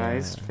like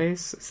disguised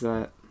face? Is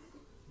that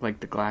like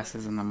the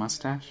glasses and the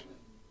mustache?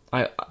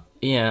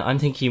 I'm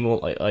thinking more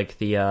like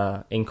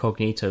the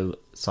incognito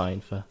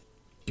sign for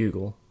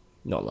Google.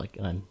 Not like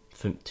I'm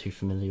too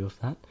familiar with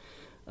that.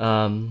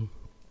 And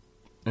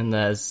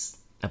there's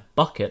a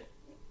bucket,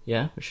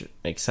 yeah, which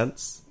makes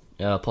sense.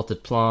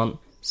 Potted plant,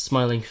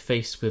 smiling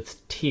face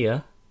with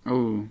tear.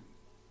 Oh,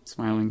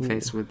 smiling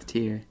face with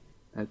tear.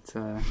 That's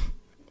I'm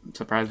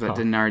surprised that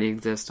didn't already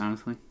exist,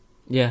 honestly.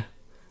 Yeah.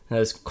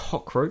 There's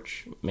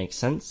cockroach, makes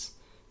sense.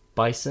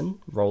 Bison,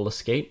 roller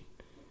skate.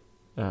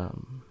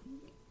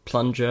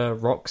 Plunger,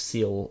 rock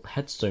seal,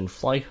 headstone,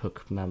 fly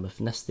hook,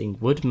 mammoth, nesting,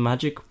 wood,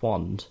 magic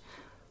wand,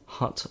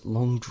 hut,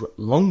 long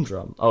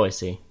drum. Oh, I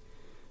see.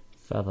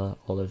 Feather,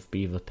 olive,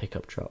 beaver,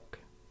 pickup truck.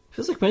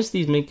 Feels like most of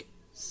these make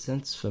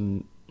sense for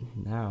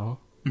now.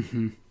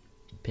 Mm-hmm.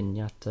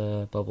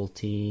 Pinata, bubble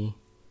tea,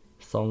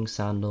 thong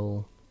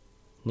sandal,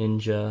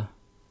 ninja.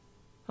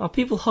 Oh,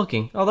 people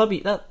hugging. Oh, that'd be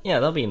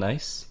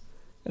nice.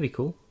 That'd be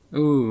cool.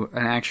 Ooh,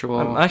 an actual...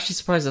 I'm actually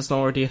surprised that's not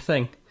already a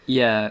thing.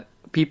 Yeah,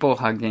 people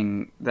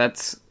hugging,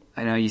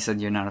 I know you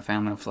said you're not a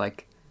fan of,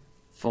 like,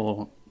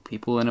 full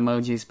people in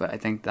emojis, but I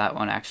think that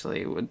one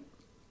actually would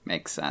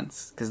make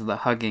sense. Because the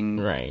hugging...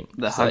 Right.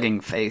 The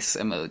hugging face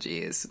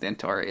emoji is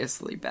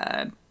notoriously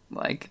bad.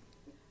 Like...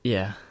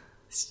 Yeah.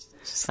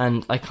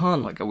 And I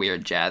can't... Like a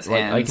weird jazz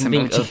like, hands I can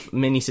emoji. think of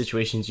many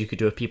situations you could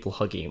do with people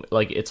hugging.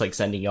 Like, it's like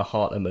sending a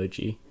heart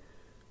emoji.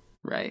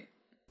 Right.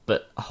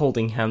 But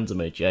holding hands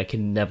emoji, I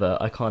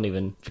can't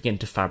even begin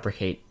to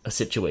fabricate a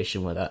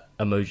situation where that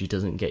emoji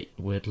doesn't get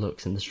weird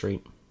looks in the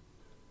street.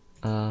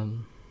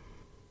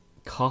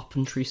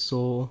 Carpentry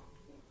saw,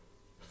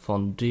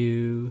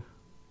 fondue,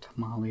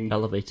 Tamale.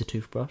 elevator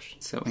toothbrush,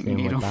 Sewing in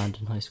needle. my band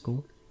in high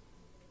school.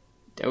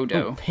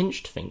 Dodo. Oh,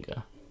 pinched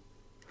finger.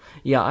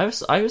 Yeah, I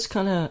was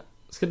gonna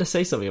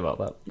say something about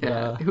that.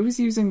 Yeah. Who's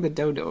using the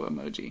dodo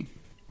emoji?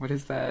 What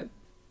is that?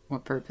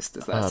 What purpose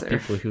does that serve?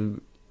 People who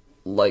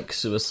like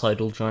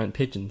suicidal giant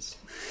pigeons.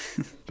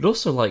 But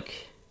also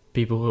like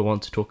people who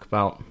want to talk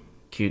about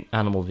cute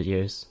animal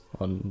videos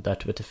on their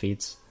Twitter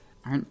feeds.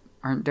 Aren't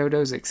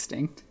dodos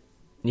extinct?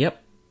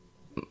 Yep.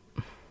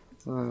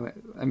 So,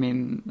 I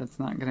mean, that's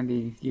not going to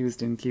be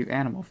used in cute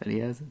animal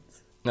videos.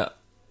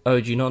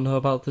 Oh, do you not know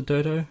about the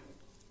dodo?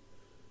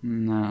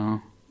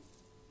 No.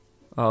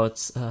 Oh,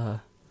 it's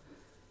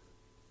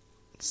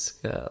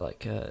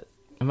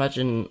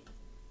imagine.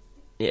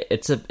 Yeah,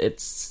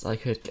 it's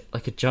like a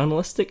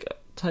journalistic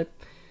type.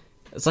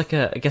 It's like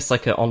I guess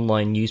like an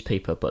online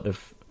newspaper, but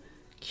of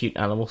cute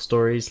animal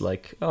stories.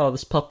 Like, oh,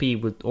 this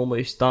puppy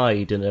almost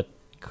died in a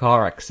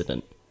car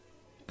accident,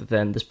 but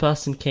then this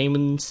person came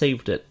and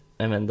saved it,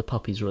 and then the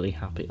puppy's really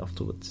happy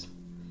afterwards.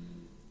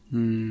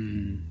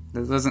 That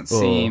doesn't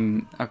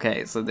seem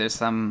okay. So there's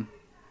some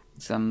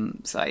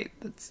site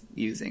that's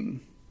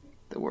using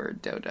the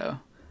word dodo.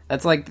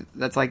 That's like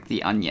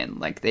the onion.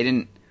 Like they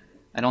didn't.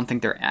 I don't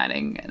think they're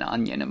adding an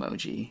onion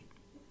emoji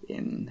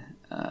in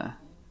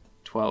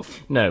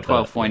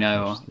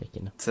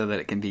 12.0 so that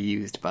it can be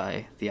used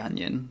by the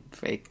Onion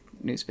fake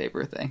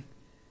newspaper thing.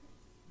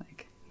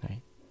 Like,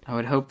 right. I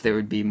would hope there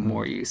would be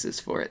more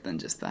uses for it than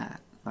just that.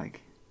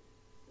 Like,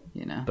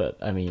 But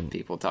I mean,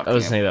 people talking. I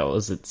was saying that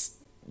was its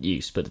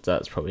use, but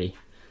that's probably.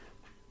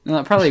 No,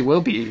 that probably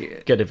will be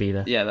gonna be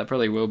there. Yeah, that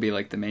probably will be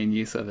like the main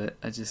use of it.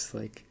 I just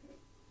like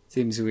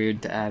seems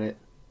weird to add it.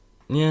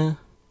 Yeah.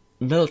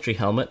 military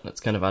helmet. That's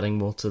kind of adding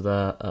more to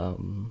the,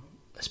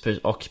 I suppose,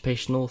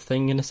 occupational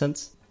thing in a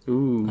sense.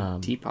 Ooh,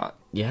 teapot.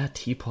 Yeah,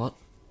 teapot.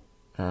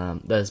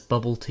 There's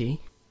bubble tea.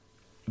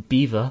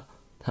 Beaver.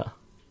 Huh.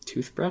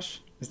 Toothbrush?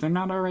 Is there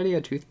not already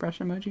a toothbrush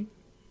emoji?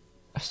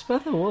 I swear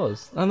there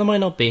was. And there might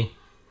not be.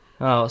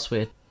 Oh, that's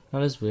weird.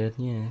 That is weird,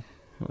 yeah.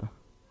 Huh.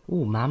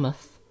 Ooh,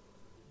 mammoth.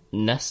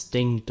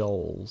 Nesting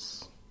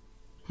dolls.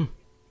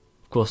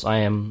 Of course, I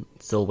am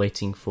still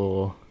waiting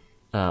for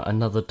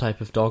another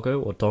type of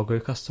doggo or doggo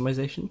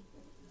customization.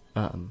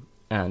 And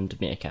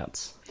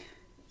meerkats.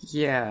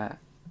 Yeah.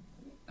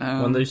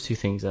 When those two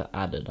things are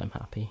added, I'm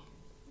happy.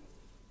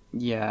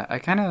 Yeah, I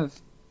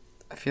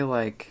feel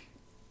like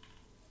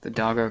the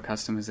doggo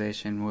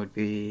customization would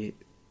be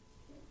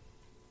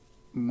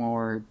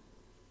more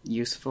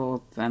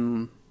useful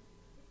than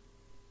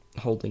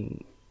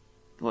Holding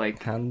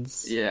like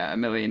hands. Yeah, a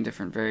million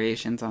different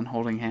variations on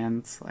holding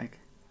hands. Like,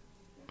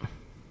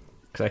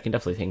 because I can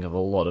definitely think of a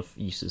lot of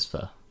uses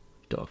for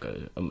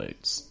doggo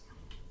emojis.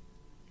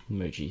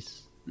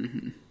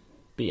 mm-hmm.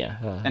 But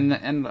yeah, and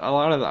a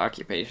lot of the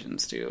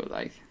occupations too.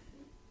 Like,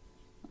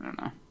 I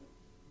don't know.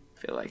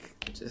 I feel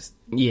like just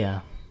yeah.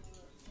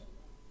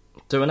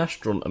 So an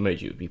astronaut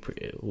emoji would be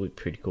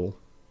pretty cool.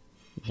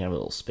 You can have a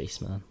little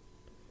spaceman.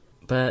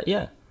 But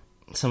yeah,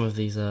 some of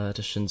these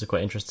additions are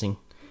quite interesting,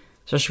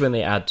 especially when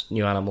they add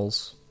new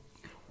animals.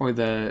 Or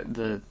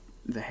the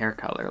hair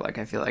color. Like,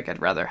 I feel like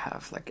I'd rather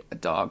have like a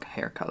dog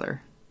hair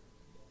color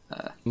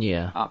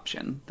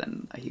option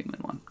than a human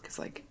one, because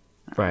like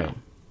I don't know,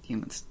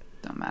 humans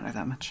don't matter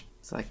that much.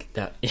 It's like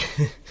that,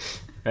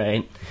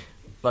 right?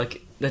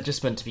 Like, they're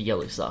just meant to be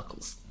yellow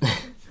circles.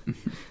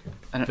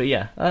 But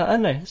yeah, I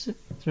don't know. It's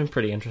been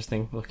pretty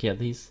interesting looking at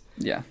these.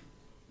 Yeah.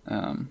 I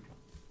don't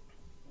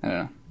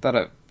know.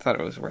 Thought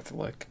it was worth a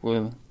look.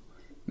 We'll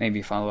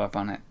maybe follow up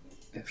on it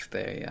if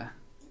they,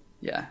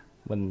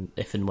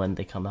 If and when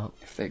they come out.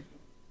 If they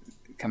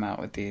come out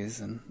with these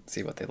and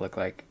see what they look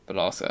like, but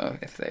also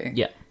if they,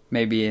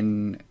 maybe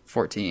in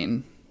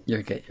 14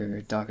 you'll get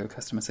your doggo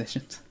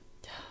customizations.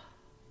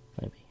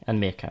 Maybe.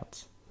 And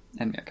meerkats.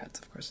 And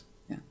meerkats, of course.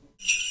 Yeah.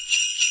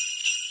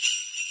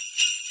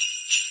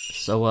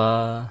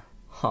 So,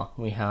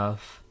 we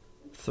have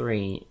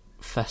 3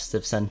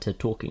 festive-centered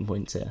talking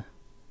points here.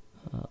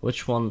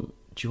 Which one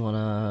do you want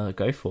to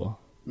go for?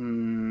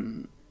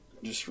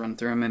 Just run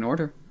through them in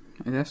order,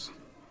 I guess.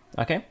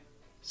 Okay.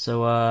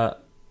 So,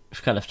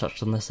 we've kind of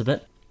touched on this a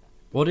bit.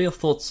 What are your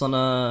thoughts on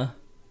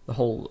the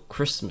whole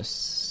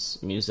Christmas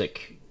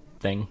music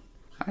thing?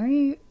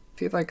 I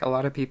feel like a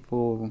lot of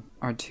people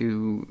are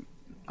too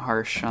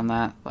harsh on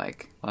that.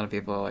 Like, a lot of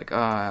people are like,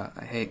 oh,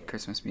 I hate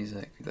Christmas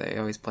music. They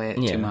always play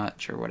it too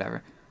much or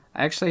whatever.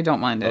 I actually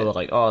don't mind it. Or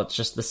like, oh, it's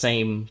just the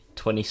same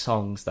 20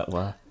 songs that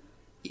were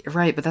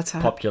right, but that's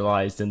how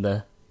popularized in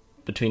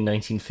between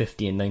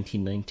 1950 and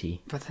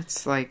 1990. But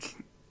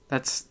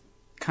that's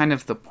kind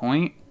of the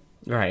point.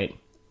 Right.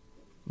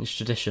 It's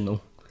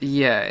traditional.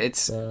 Yeah,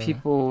 it's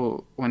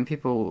when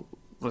people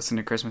listen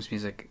to Christmas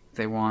music,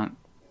 they want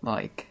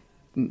like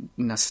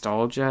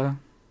nostalgia.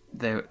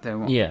 They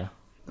want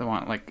they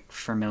want like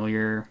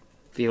familiar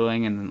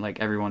feeling, and like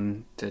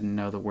everyone to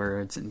know the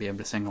words and be able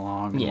to sing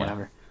along and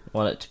whatever.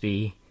 Want it to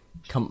be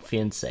comfy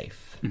and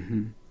safe,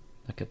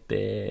 like a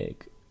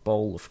big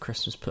bowl of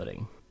Christmas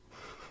pudding.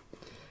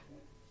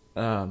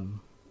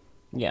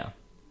 Yeah.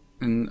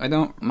 And I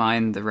don't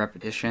mind the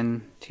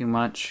repetition too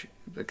much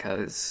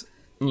because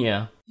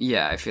I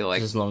feel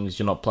like as long as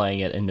you're not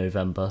playing it in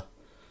November.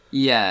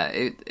 Yeah,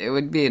 it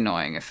would be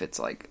annoying if it's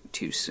like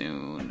too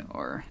soon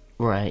or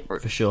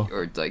for sure,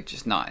 or like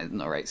just not in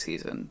the right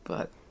season.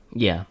 But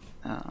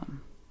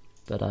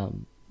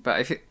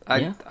but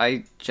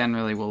I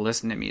generally will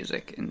listen to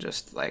music in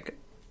just like,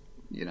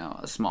 you know,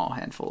 a small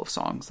handful of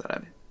songs that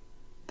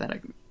I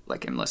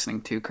like am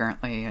listening to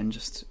currently, and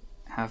just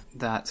have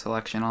that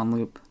selection on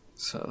loop.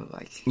 So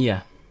like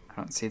I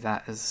don't see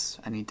that as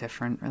any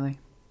different really,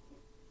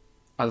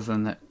 other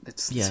than that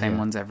it's the same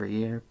ones every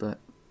year. But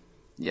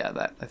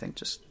that I think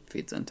just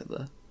feeds into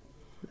the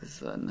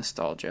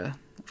nostalgia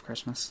of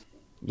Christmas.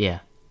 Yeah.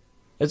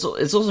 It's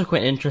also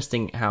quite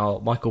interesting how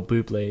Michael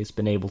Bublé has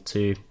been able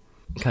to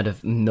kind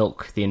of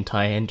milk the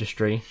entire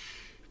industry.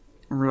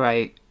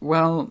 Right.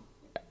 Well,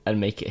 and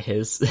make it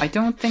his. I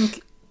don't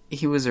think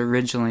he was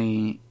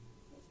originally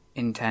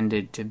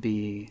intended to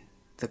be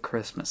the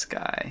Christmas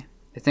guy.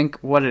 I think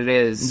what it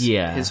is,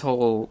 his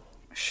whole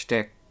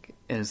shtick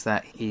is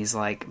that he's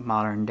like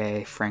modern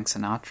day Frank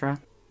Sinatra.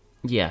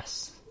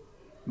 Yes.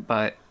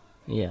 But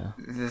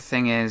the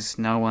thing is,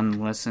 no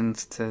one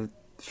listens to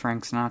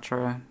Frank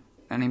Sinatra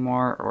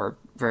anymore, or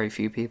very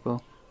few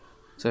people.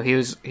 So he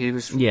was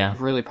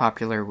really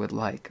popular with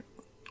like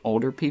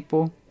older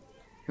people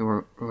who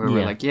were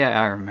like,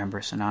 I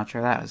remember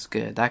Sinatra. That was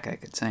good. That guy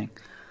could sing.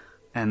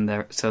 And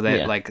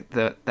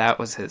that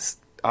was his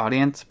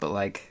audience. But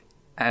like,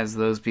 as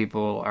those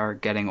people are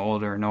getting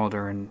older and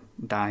older and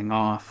dying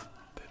off,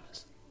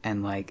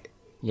 and like,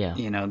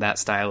 you know, that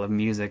style of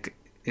music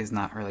is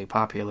not really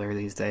popular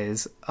these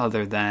days,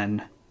 other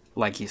than,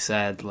 like you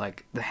said,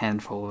 like the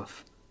handful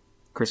of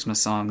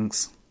Christmas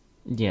songs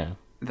Yeah.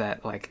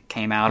 that like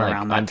came out Like,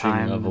 around that I'm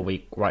time. Dreaming of a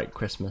Week, White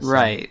Christmas.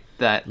 Right.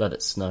 That Let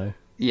It Snow.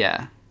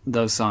 yeah,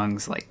 those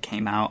songs like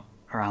came out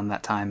around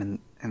that time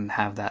and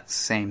have that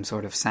same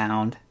sort of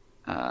sound.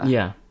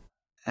 Yeah.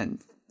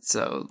 And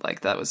so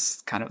like that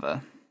was kind of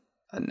a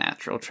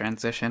natural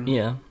transition.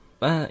 Yeah.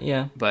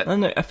 Yeah. But I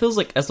don't know. It feels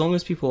like as long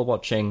as people are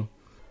watching,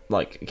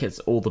 like, because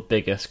all the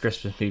biggest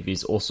Christmas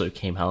movies also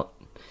came out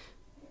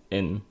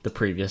in the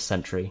previous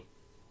century,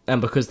 and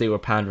because they were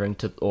pandering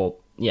to, or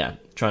yeah,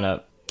 trying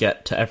to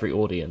get to every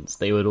audience,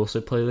 they would also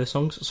play those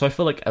songs. So I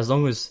feel like as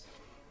long as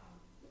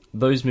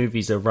those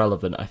movies are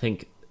relevant, I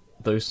think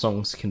those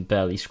songs can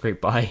barely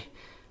scrape by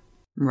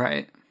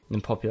right.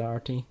 in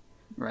popularity.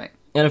 Right.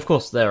 And of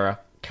course, there are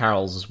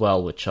carols as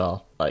well, which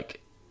are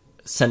like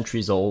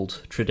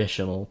centuries-old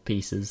traditional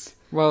pieces.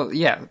 Well,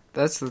 yeah,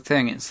 that's the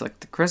thing. It's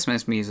like the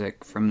Christmas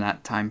music from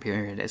that time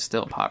period is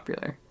still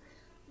popular,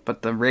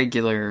 but the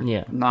regular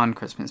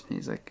non-Christmas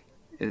music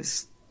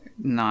is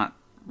not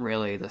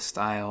really the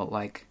style.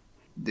 Like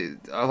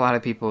a lot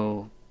of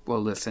people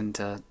will listen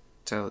to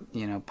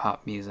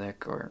pop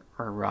music or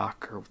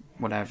rock or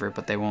whatever,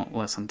 but they won't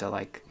listen to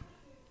like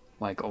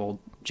old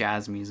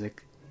jazz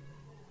music.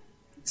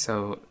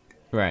 So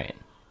Right.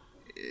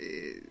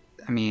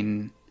 I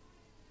mean,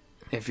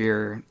 if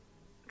you're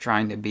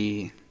trying to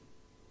be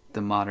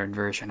the modern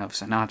version of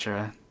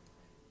Sinatra,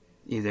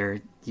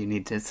 either you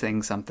need to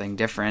sing something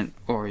different,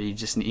 or you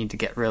just need to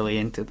get really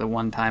into the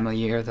one time a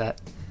year that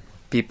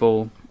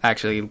people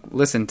actually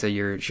listen to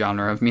your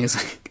genre of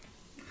music.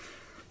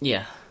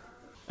 Yeah.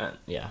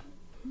 Yeah.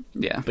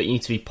 Yeah. But you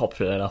need to be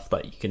popular enough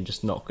that you can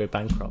just not go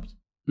bankrupt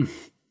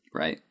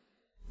Right.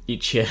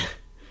 each year.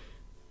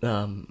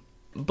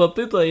 But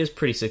Bublé is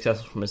pretty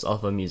successful from his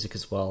other music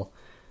as well.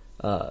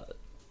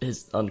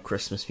 His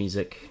un-Christmas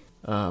music.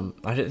 I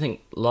don't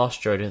think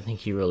last year. I don't think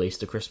he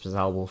released a Christmas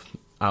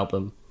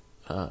album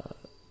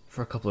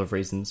for a couple of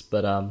reasons.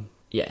 But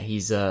yeah,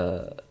 he's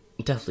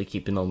definitely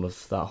keeping on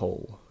with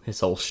his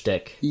whole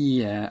shtick.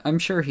 Yeah, I'm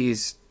sure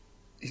he's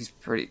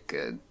pretty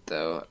good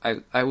though.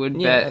 I would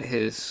bet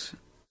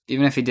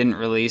even if he didn't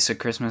release a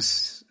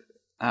Christmas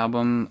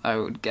album, I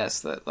would guess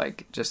that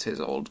like just his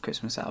old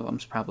Christmas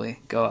albums probably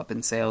go up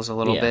in sales a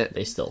little bit.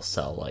 They still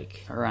sell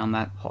like around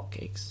that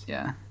hotcakes.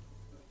 Yeah.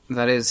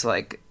 That is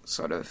like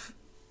sort of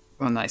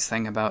a nice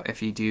thing about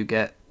if you do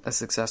get a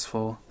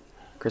successful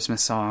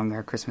Christmas song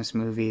or Christmas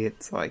movie,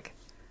 it's like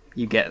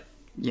you get,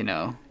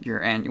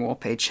 your annual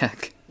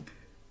paycheck.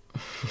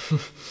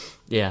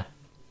 Yeah.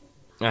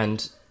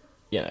 And,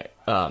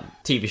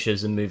 TV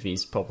shows and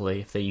movies,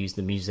 probably, if they use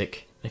the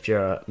music, if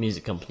you're a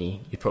music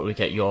company, you probably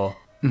get your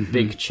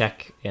big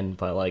check in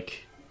by,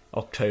 like,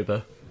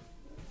 October.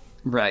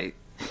 Right.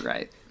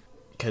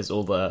 Because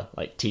all the,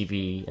 like,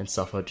 TV and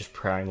stuff are just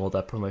preparing all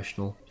their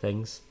promotional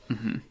things.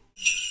 Mm-hmm.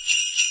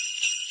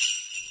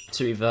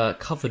 So we've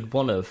covered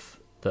one of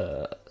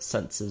the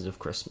senses of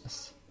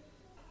Christmas.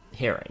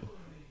 Hearing.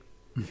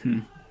 Mm-hmm.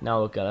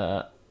 Now we're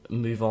gonna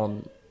move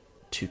on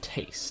to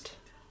taste.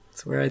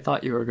 That's where I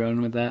thought you were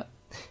going with that.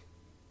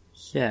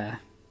 Yeah.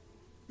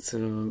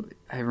 So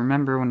I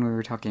remember when we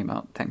were talking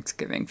about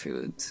Thanksgiving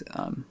foods,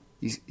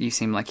 you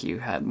seemed like you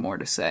had more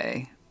to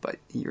say, but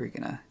you were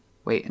gonna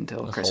wait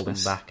until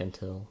Christmas. Holding back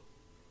until,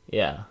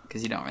 yeah,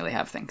 because you don't really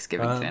have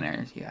Thanksgiving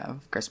dinner; you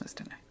have Christmas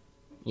dinner.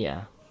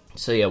 Yeah.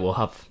 So yeah, we'll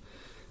have.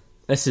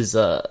 This is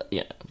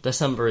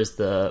December is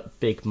the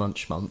big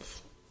munch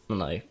month,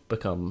 and I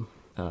become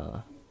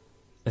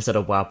instead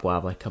of wab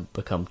wab, I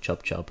become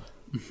chub chub.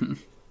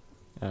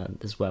 And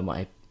this is where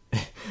my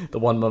the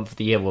 1 month of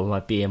the year where my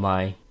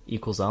BMI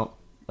equals out.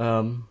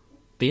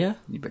 Beer?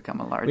 You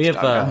become a large we have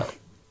dog.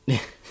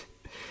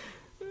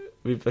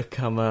 we've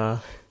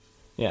become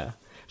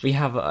we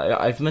have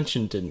I've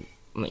mentioned in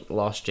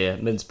last year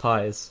mince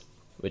pies,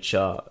 which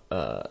are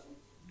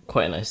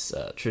quite a nice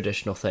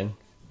traditional thing.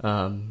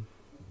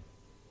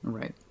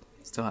 Right.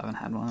 Still haven't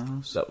had one of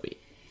those. That we.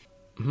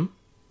 Mm-hmm.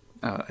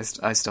 Oh,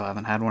 I still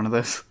haven't had one of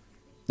those.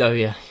 Oh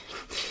yeah,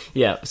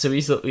 yeah. So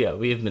we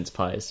have mince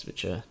pies,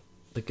 which are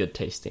the good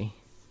tasty.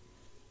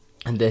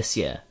 And this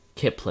year,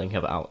 Kipling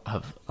have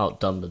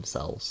outdone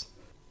themselves.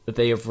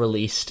 They have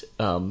released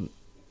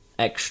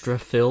extra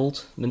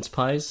filled mince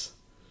pies.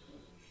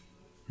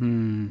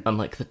 And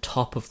like the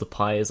top of the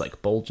pie is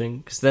like bulging,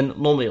 because they're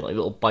normally like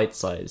little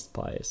bite-sized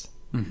pies.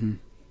 Mm-hmm.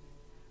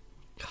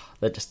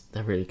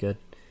 They're really good.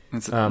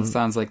 It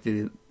sounds like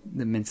the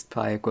minced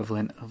pie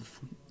equivalent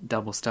of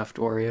double stuffed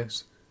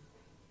Oreos.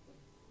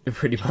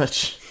 Pretty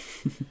much.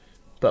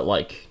 But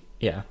like,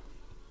 yeah.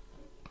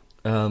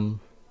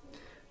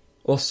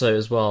 Also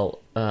as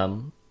well, a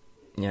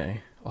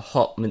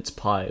hot mince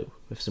pie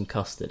with some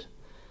custard.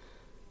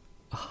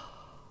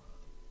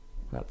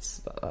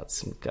 That's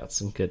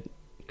some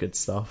good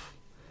stuff.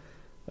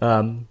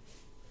 I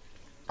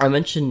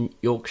mentioned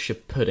Yorkshire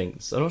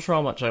puddings. I'm not sure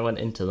how much I went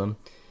into them,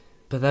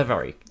 but they're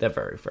very,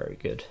 very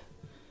good.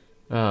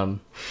 They're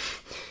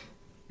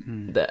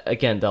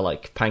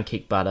like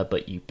pancake batter,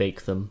 but you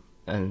bake them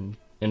and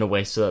in a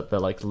way so that they're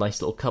like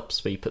nice little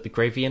cups where you put the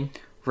gravy in.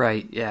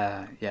 Right,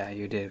 yeah,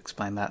 you did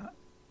explain that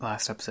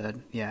last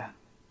episode. Yeah.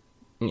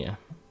 Yeah.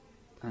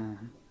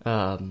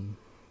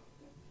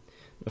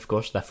 Of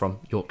course, they're from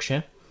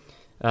Yorkshire.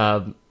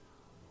 It's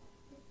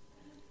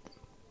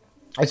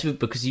weird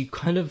because you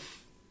kind of...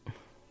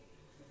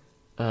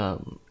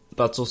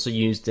 that's also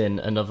used in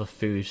another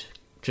food,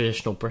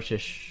 traditional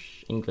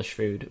British English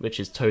food, which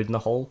is toad in the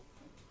hole.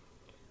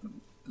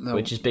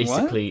 Which is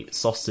basically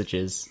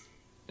sausages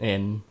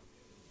in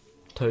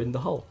toad in the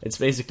hole. It's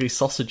basically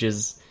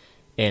sausages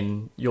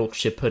in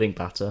Yorkshire pudding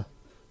batter.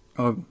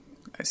 Oh,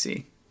 I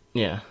see.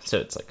 Yeah, so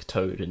it's like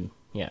toad and...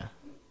 Yeah.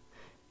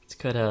 It's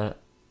quite a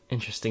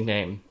interesting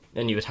name.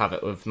 And you would have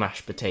it with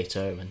mashed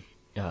potato and...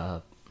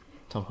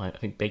 I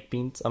think baked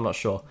beans? I'm not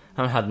sure.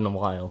 I haven't had it in a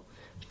while,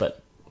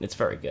 but it's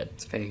very good.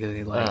 It's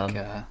vaguely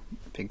like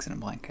pigs in a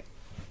blanket.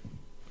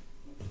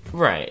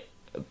 Right.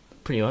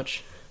 Pretty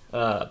much.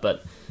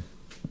 But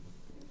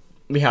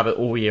we have it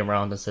all year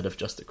round instead of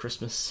just at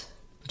Christmas.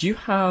 Do you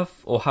have,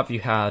 or have you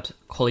had,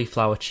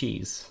 cauliflower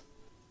cheese?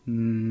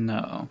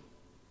 No.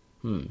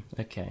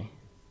 Okay.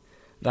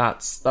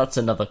 That's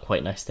another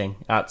quite nice thing.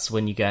 That's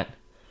when you get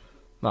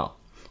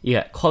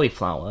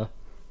cauliflower,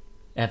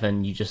 and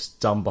then you just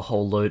dump a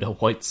whole load of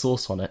white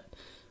sauce on it.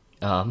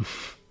 And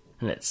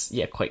it's,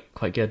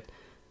 quite good.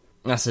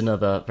 That's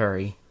another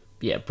very,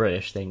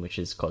 British thing, which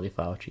is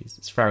cauliflower cheese.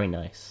 It's very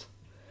nice.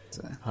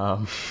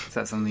 Is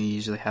that something you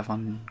usually have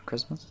on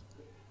Christmas?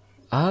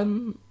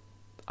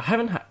 I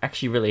haven't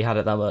actually really had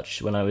it that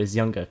much when I was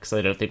younger, because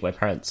I don't think my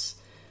parents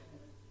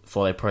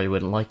thought I probably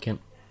wouldn't like it.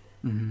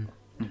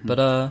 Mm-hmm. Mm-hmm. But,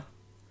 I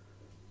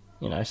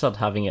started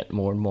having it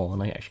more and more,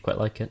 and I actually quite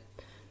like it.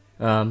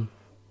 Of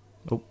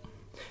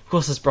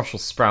course, there's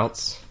Brussels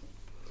sprouts,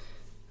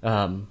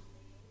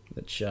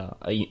 which are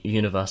a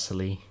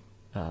universally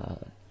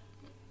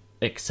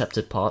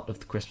accepted part of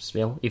the Christmas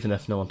meal, even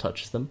if no one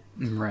touches them.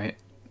 Right.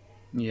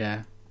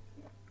 Yeah.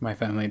 My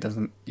family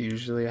doesn't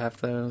usually have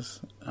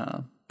those,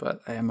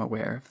 but I am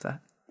aware of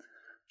that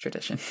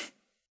tradition.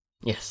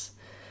 Yes.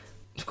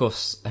 Of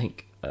course, I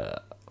think I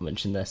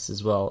mentioned this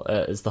as well,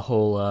 is the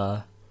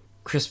whole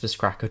Christmas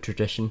cracker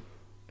tradition.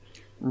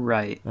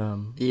 Right.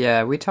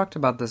 Yeah, we talked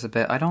about this a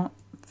bit. I don't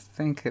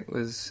think it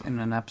was in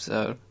an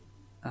episode.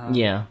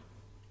 Yeah,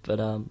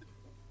 but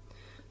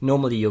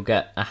normally you'll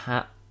get a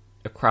hat,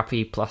 a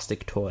crappy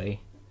plastic toy,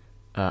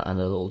 and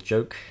a little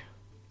joke.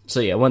 So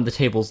yeah, when the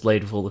table's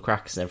laid with all the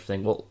crackers and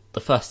everything, well,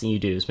 the first thing you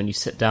do is when you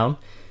sit down,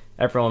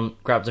 everyone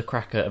grabs a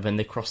cracker and then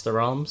they cross their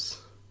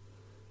arms.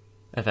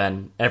 And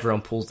then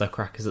everyone pulls their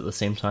crackers at the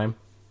same time.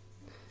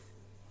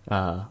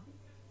 And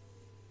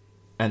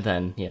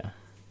then, yeah.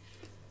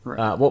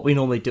 Right. What I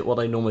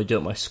normally do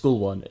at my school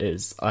one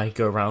is I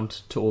go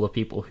around to all the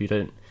people who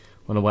don't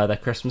want to wear their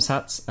Christmas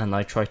hats, and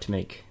I try to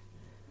make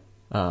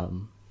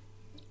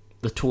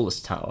the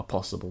tallest tower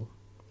possible.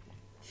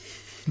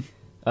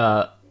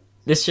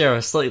 This year I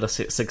was slightly less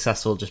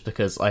successful just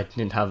because I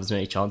didn't have as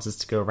many chances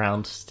to go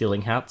around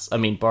stealing hats.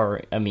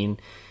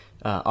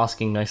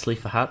 Asking nicely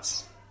for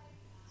hats.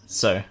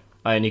 So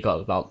I only got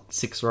about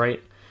 6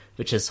 right,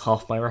 which is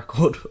half my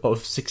record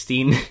of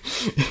 16.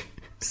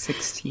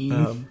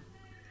 16?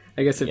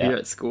 I guess if you're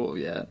at school,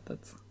 that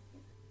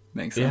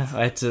makes sense. Yeah,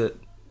 I had to...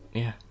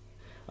 Yeah.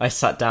 I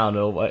sat down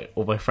and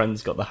all my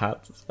friends got the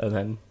hats and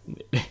then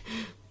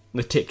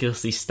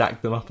meticulously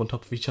stacked them up on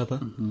top of each other.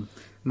 Mm-hmm.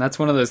 And that's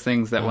one of those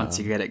things that once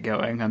you get it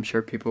going, I'm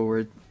sure people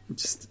were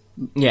just...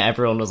 Yeah,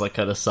 everyone was like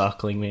kind of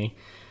circling me.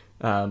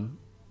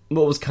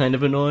 What was kind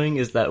of annoying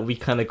is that we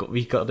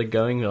got it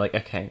going. We're like,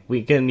 okay,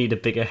 we're going to need a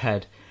bigger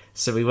head.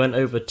 So we went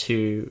over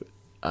to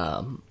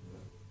the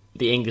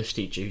English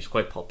teacher who's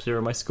quite popular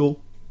in my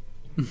school.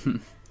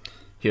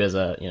 He has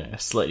a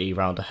slightly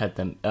rounder head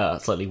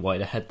slightly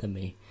wider head than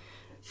me.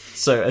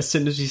 So as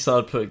soon as we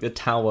started putting the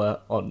tower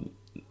on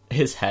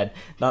his head,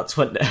 that's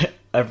when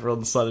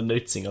everyone started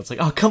noticing. I was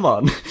like, oh, come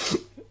on.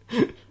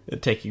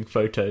 And taking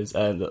photos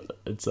and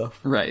stuff.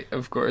 Right,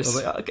 of course. I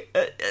was like,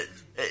 okay,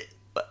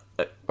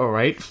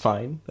 alright,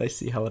 fine. I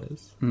see how it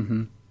is.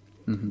 Mm-hmm.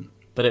 Mm-hmm.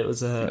 But it was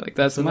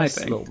that's my nice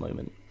thing. little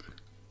moment.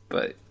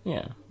 But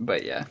yeah.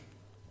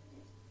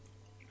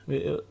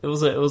 It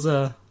was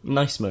a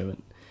nice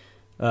moment.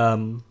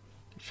 I'm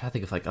trying to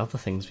think of like other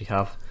things we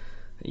have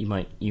that you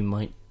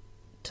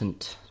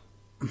mightn't.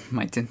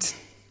 Mightn't.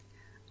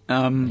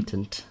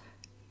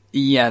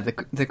 Yeah,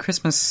 the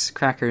Christmas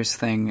crackers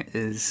thing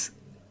is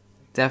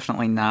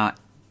definitely not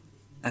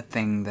a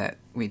thing that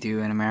we do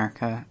in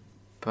America,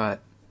 but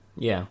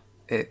yeah,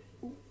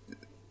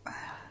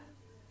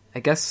 I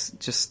guess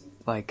just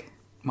like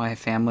my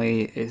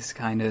family is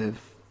kind of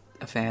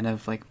a fan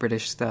of like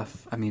British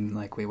stuff. I mean,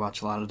 like we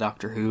watch a lot of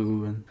Doctor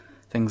Who and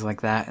things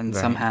like that, and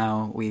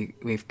somehow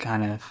we've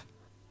kind of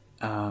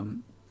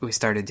we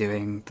started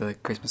doing the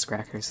Christmas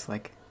crackers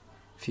like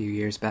a few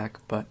years back,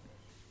 but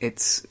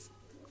it's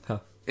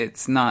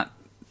not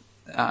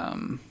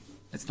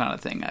a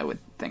thing I would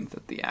think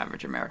that the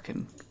average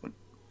American would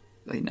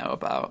really know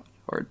about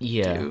or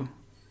do.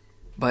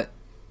 But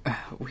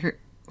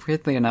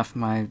weirdly enough,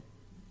 my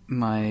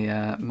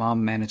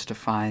mom managed to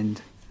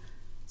find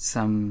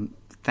some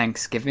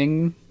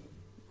Thanksgiving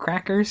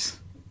crackers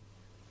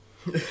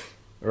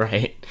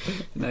Right.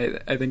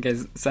 I think I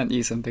sent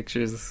you some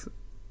pictures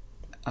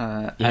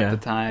at the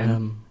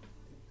time.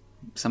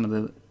 Some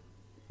of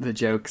the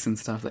jokes and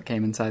stuff that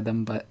came inside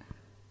them, but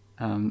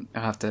I'll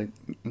have to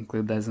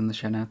include those in the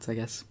show notes, I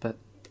guess. But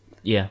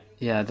yeah,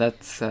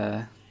 that's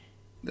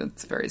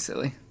very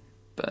silly.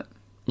 But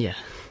yeah.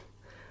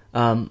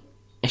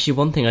 Actually,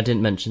 one thing I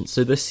didn't mention.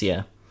 So this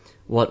year,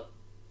 what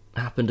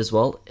happened as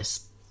well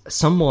is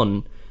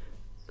some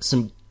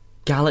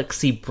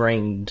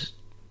galaxy-brained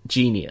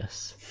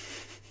genius.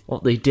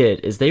 What they did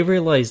is they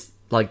realized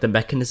like the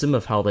mechanism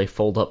of how they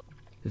fold up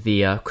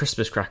the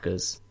Christmas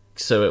crackers.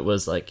 So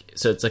it's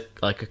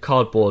like a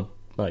cardboard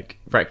like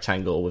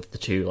rectangle with the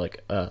two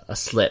like a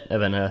slit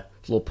and then a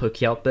little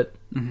pokey out bit.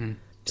 Mm-hmm.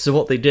 So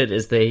what they did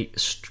is they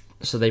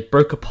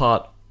broke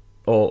apart,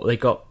 or they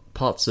got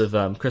parts of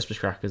Christmas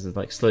crackers and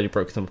like slowly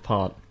broke them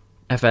apart,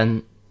 and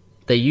then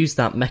they used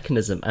that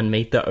mechanism and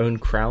made their own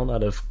crown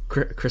out of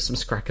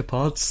Christmas cracker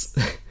parts.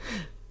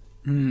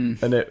 And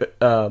it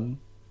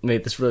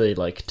made this really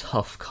like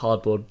tough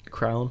cardboard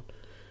crown.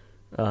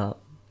 That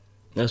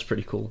was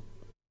pretty cool.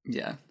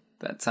 Yeah,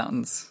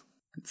 it's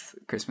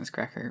Christmas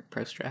cracker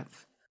pro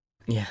strats.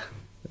 Yeah,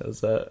 it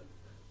was.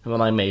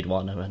 When I made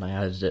one and then I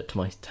added it to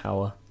my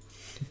tower,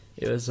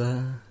 it was.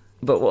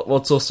 But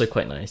what's also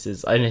quite nice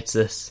is I noticed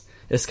this.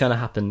 This kind of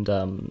happened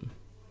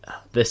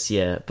this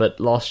year, but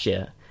last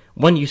year,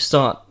 when you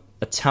start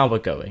a tower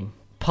going,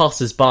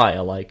 passers-by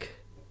are like,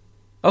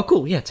 "Oh,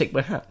 cool, yeah, take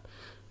my hat,"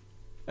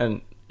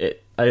 and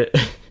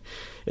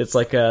it's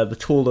like the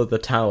taller the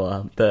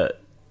tower, the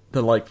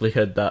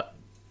likelihood that,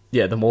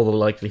 the more the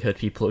likelihood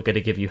people are going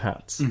to give you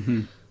hats.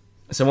 Mm-hmm.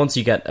 So once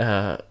you get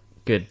a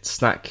good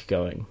snack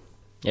going,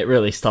 it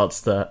really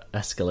starts to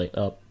escalate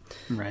up.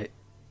 Right.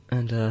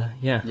 And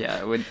yeah. Yeah,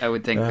 I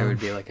would think there would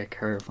be like a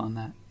curve on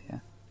that. Yeah.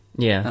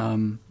 Yeah.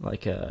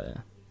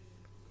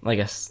 I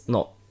guess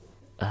not.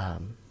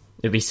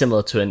 It'd be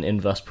similar to an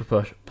inverse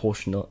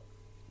proportional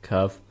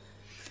curve.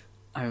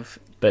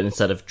 But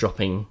instead of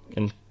dropping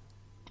and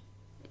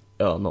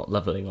not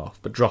leveling off,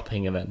 but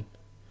dropping and then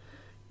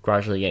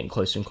gradually getting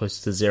closer and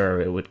closer to zero,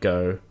 it would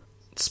go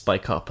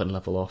spike up and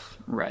level off.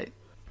 Right.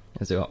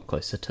 As it got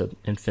closer to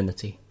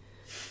infinity.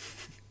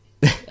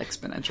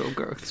 Exponential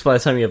growth. So by the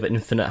time you have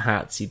infinite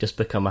hats, you just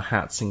become a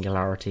hat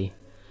singularity.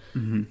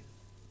 Mm-hmm.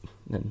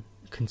 And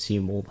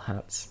consume all the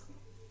hats.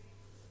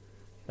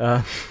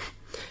 But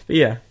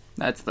yeah.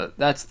 That's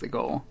the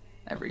goal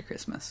every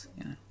Christmas,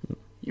 you know.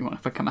 You want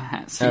to become a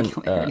hat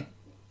singularity.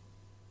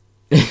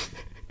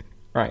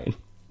 Right.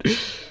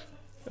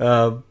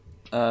 I've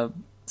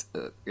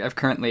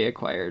currently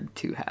acquired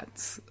 2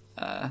 hats,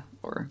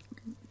 or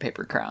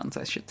paper crowns,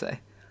 I should say.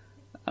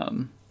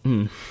 One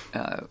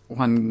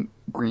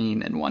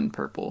green and one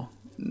purple.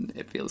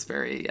 It feels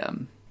very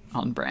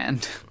on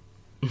brand.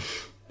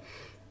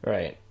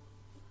 Right.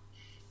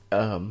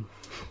 Of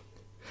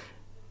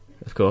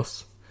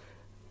course.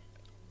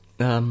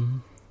 Yeah.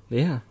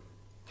 I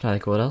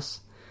think what else?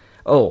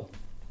 Oh,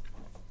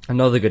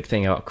 another good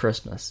thing about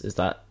Christmas is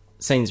that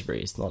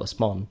Sainsbury's, not a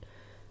spawn,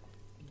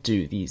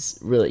 do these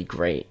really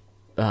great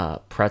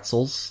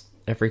pretzels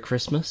every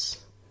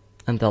Christmas,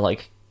 and they're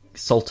like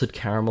salted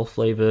caramel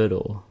flavored,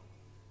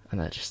 and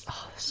they're just they're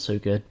so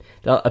good.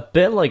 They're a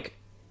bit like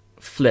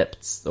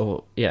flipped,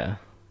 the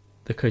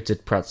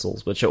coated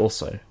pretzels, which are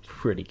also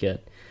pretty good,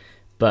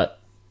 but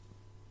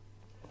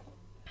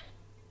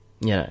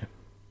they're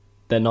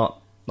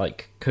not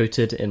like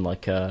coated in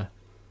like a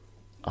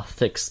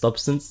thick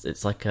substance.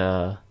 It's like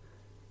a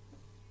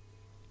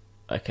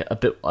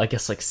bit, I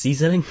guess, like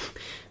seasoning.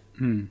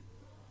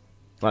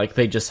 Like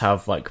they just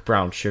have like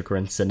brown sugar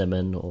and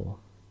cinnamon, or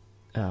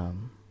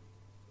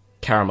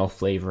caramel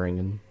flavoring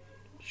and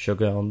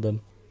sugar on them,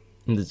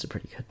 and these are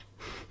pretty good.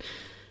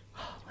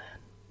 Oh man,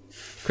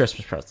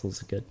 Christmas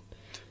pretzels are good.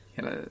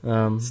 You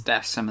gotta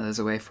stash some of those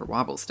away for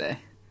Wobbles Day.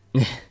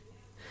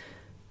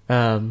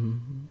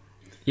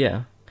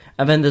 Yeah,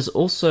 and then there's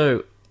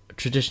also a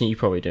tradition you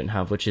probably don't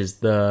have, which is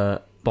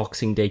the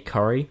Boxing Day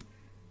curry.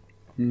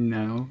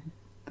 No,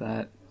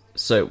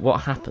 So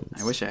what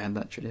happens? I wish I had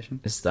that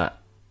tradition. Is that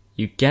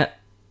you get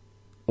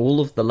all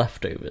of the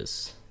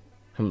leftovers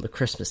from the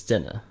Christmas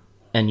dinner,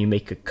 and you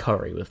make a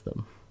curry with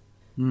them.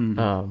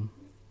 And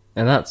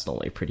that's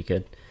normally pretty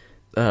good.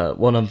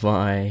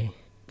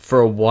 For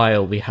a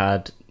while we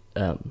had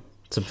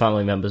some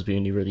family members we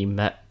only really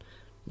met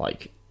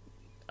like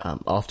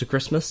after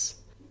Christmas.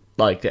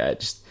 Like there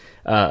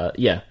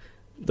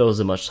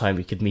wasn't much time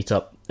we could meet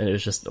up, and it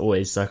was just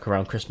always like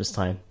around Christmas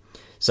time.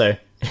 So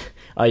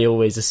I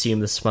always assume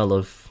the smell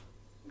of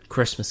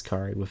Christmas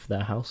curry with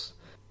their house.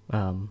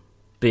 But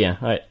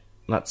yeah,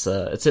 it's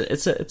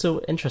an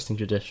interesting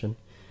tradition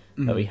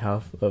that we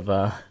have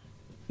of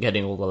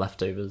getting all the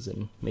leftovers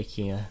and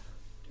making a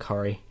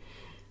curry.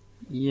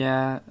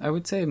 Yeah, I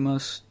would say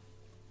most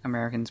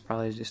Americans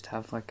probably just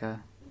have like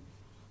a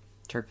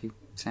turkey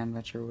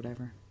sandwich or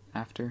whatever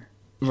after.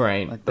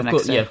 Right. Like the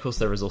next day. Yeah, of course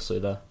there is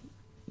also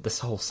this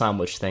whole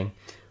sandwich thing.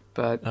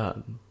 But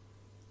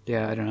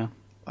yeah, I don't know.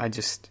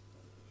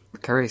 The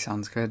curry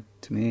sounds good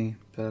to me,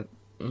 but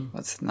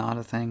That's not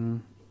a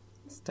thing.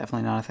 It's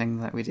definitely not a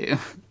thing that we do.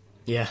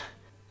 Yeah.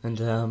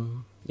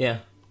 And, yeah.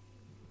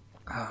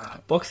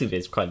 Boxing Day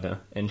is quite an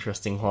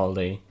interesting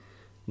holiday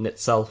in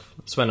itself.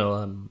 It's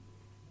when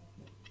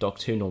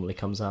Doctor Who normally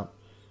comes out.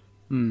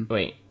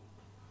 Wait.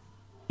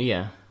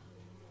 Yeah.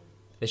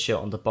 They show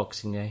it on the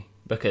Boxing Day,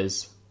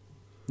 because...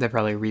 They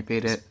probably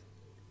repeat it.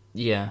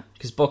 Yeah,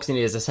 because Boxing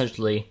Day is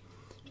essentially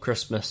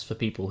Christmas for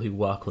people who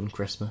work on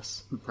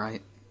Christmas.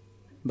 Right.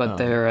 But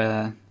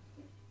they're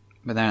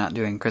not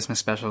doing Christmas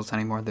specials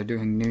anymore. They're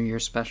doing New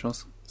Year's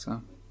specials,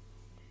 so...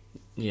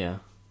 Yeah.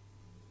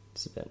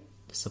 It's a bit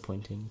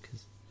disappointing,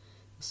 because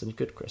there's some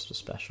good Christmas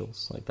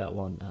specials, like that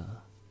one,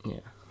 yeah.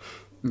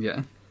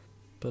 Yeah.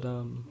 But,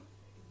 do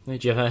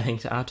you have anything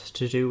to add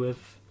to do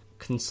with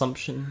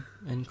consumption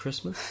and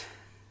Christmas?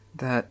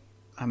 That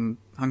I'm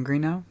hungry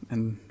now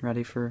and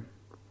ready for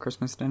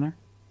Christmas dinner.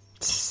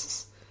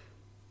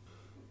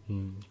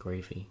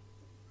 Gravy.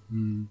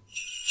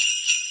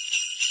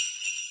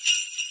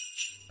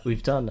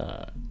 We've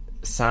done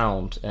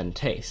sound and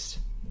taste,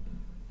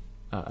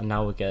 and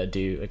now we're gonna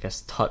do, I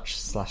guess,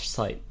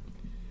 touch/sight.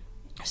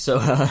 So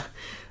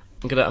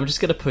I'm just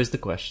gonna pose the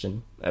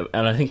question,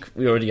 and I think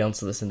we already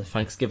answered this in the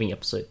Thanksgiving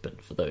episode,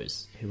 but for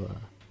those who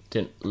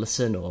didn't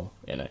listen, or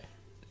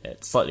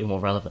it's slightly more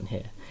relevant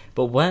here.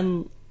 But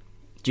when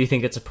do you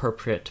think it's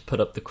appropriate to put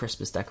up the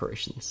Christmas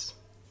decorations?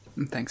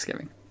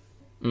 Thanksgiving.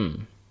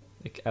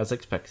 As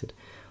expected.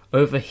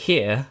 Over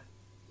here,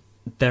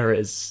 there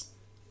is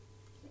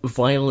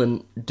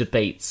violent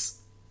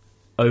debates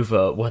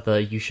over whether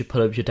you should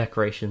put up your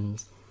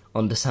decorations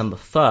on December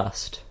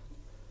 1st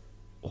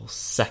or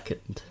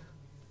 2nd.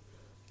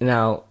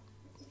 Now,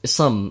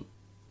 some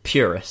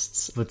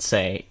purists would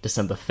say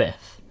December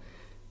 5th,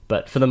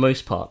 but for the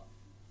most part,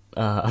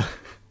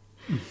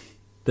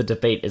 the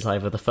debate is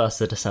either the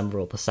 1st of December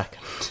or the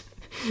 2nd.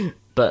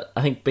 But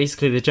I think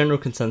basically the general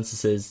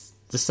consensus is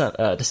December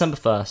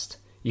 1st,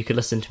 you could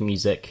listen to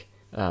music,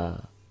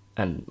 and,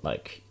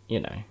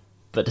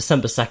 but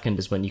December 2nd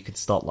is when you can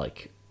start,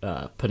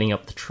 putting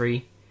up the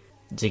tree.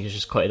 I think it's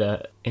just quite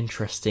a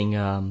interesting,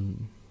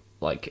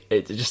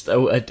 it's just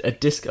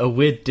a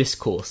weird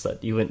discourse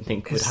that you wouldn't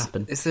think would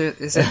happen. Is it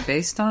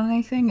based on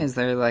anything? Is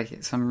there,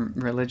 some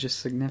religious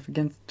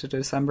significance to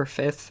December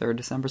 5th or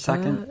December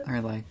 2nd?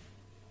 Or,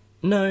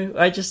 No,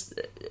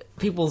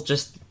 people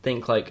just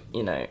think,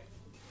 can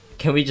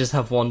we just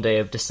have one day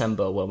of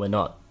December when we're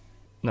not,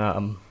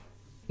 no,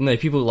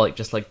 people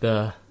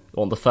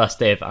on the first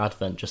day of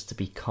Advent just to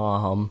be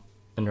calm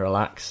and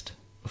relaxed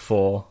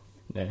before,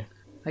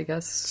 I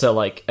guess. So,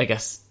 I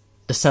guess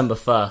December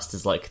 1st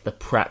is, the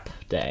prep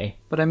day.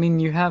 But,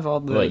 you have all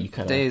the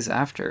days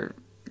after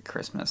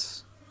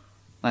Christmas.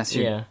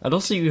 Yeah, and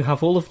also you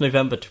have all of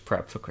November to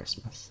prep for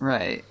Christmas.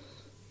 Right.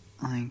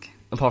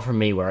 Apart from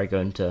me, where I go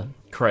into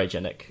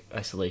cryogenic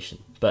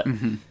isolation. But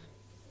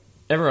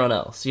everyone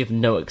else, you have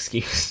no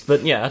excuse.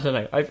 But yeah, I don't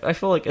know. I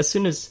feel like as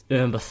soon as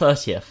November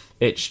 30th,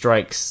 it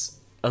strikes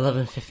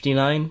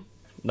 11:59,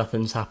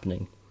 nothing's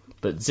happening.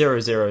 But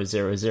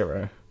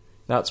 0000,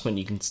 that's when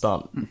you can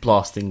start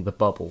blasting the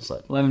bubbles.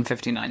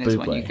 11:59 is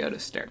when you go to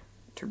start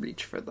to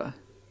reach for the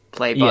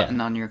play button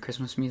on your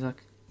Christmas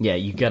music. Yeah,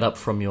 you get up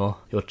from your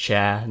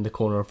chair in the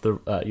corner of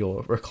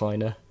your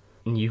recliner,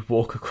 and you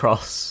walk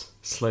across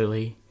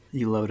slowly.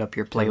 You load up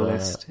your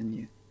playlist, and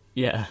you...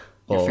 Yeah.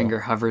 Your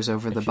finger hovers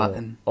over the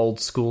button. Old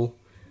school,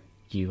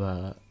 you,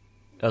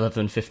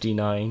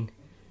 11:59,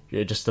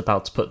 you're just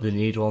about to put the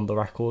needle on the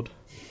record.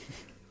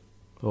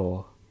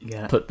 Or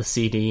put the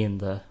CD in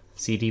the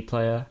CD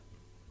player.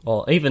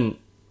 Or even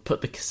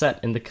put the cassette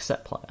in the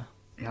cassette player.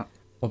 Yeah.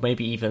 Or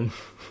maybe even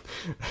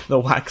the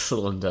wax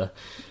cylinder.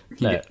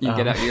 You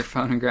get out your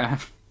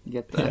phonograph. You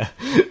get the...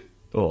 Yeah.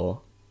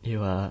 Or you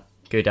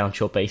go down to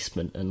your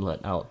basement and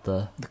let out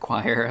the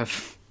choir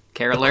of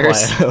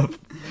carolers.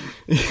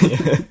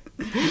 Yeah.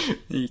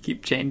 You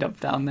keep chained up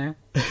down there.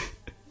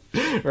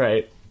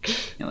 Right.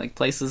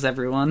 Places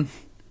everyone.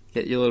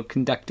 Get your little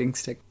conducting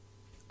stick.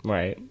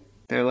 Right.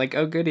 They're like,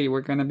 oh goody,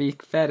 we're gonna be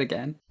fed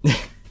again.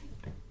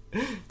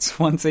 It's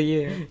once a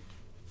year.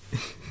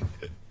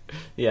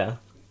 Yeah.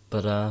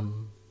 But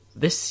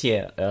this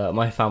year,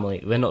 my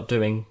family, we're not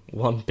doing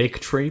one big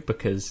tree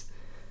because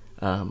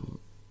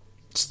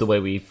it's the way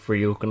we've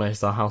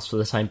reorganized our house for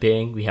the time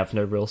being. We have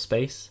no real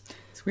space.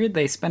 It's weird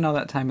they spend all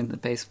that time in the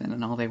basement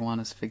and all they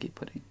want is figgy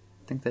pudding.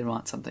 I think they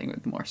want something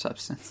with more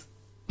substance.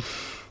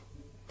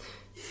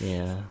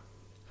 Yeah.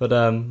 But,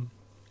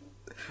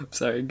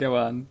 sorry, go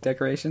on.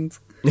 Decorations?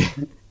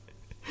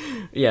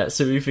 Yeah,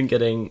 so we've been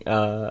getting,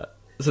 so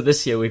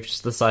this year we've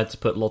just decided to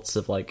put lots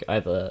of,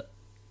 either,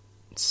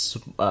 1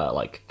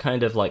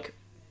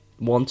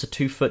 to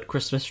 2 foot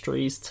Christmas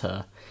trees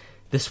to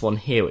this one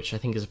here, which I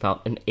think is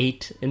about an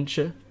 8-inch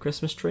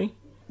Christmas tree.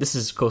 This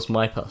is, of course,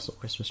 my personal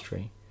Christmas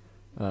tree.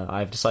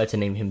 I've decided to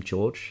name him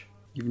George.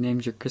 You've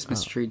named your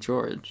Christmas tree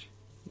George.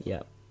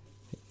 Yeah.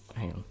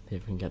 Hang on, see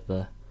if we can get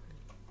the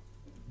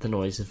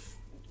noise of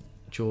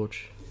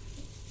George.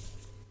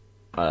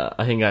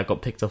 I think I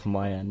got picked up on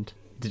my end.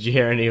 Did you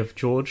hear any of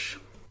George?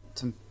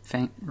 Some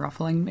faint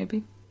ruffling,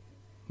 maybe?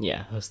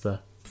 yeah, it was the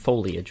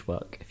foliage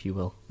work, if you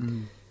will.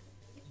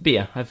 But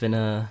yeah, I've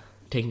been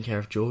taking care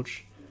of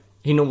George.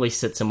 He normally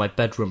sits in my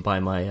bedroom by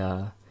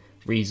my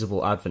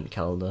reusable advent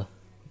calendar,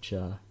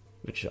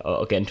 which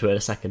I'll get into in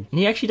a second. And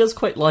he actually does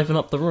quite liven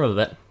up the room a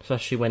bit,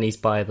 especially when he's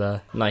by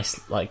the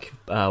nice, like,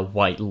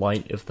 white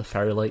light of the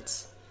fairy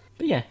lights.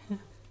 But yeah,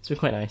 it's been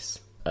quite nice.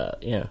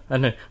 Yeah, I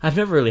don't know. I've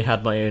never really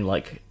had my own,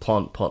 like,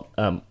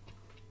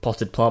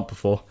 potted plant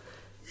before,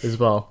 as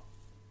well.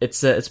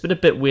 It's been a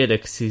bit weirder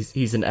because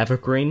he's an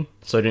evergreen,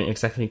 so I don't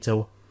exactly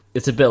tell.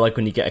 It's a bit like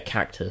when you get a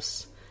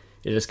cactus.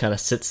 It just kind of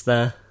sits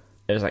there.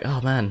 It's like,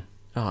 oh man,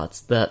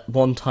 it's that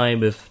one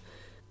time of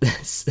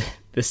this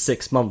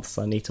 6 months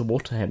I need to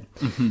water him.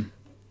 Mm-hmm.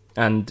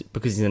 And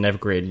because he's an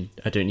evergreen,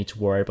 I don't need to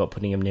worry about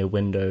putting him near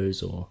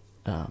windows or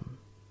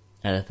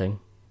anything.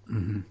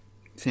 Mm-hmm.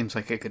 Seems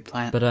like a good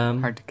plant, but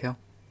hard to kill.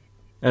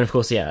 And of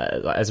course, yeah,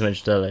 as I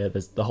mentioned earlier,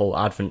 there's the whole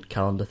advent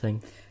calendar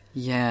thing.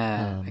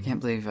 Yeah, I can't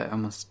believe I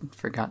almost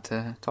forgot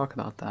to talk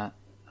about that.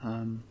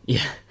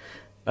 Yeah,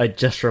 I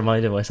just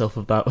reminded myself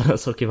of that when I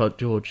was talking about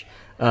George.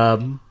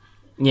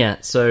 Yeah,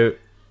 so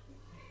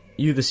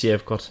you this year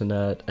have gotten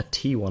a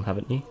T1,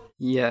 haven't you?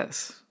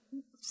 Yes.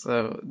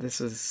 So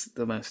this is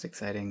the most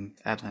exciting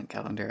advent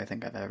calendar I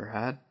think I've ever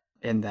had.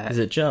 In that, Is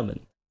it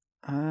German?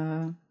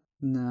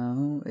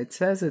 No, it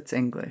says it's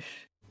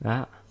English.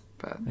 Ah,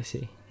 But I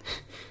see.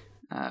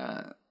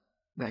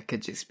 that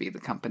could just be the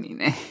company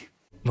name.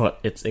 What?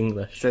 It's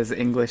English? It says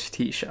English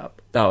Tea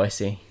Shop. Oh, I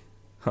see.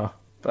 Huh.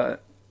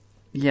 But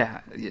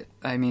yeah,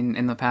 I mean,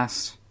 in the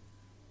past,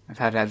 I've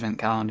had advent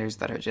calendars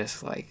that are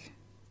just like,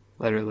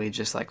 literally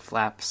just like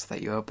flaps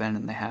that you open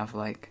and they have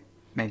like,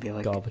 maybe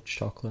like... Garbage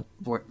chocolate.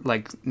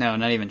 No,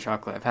 not even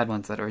chocolate. I've had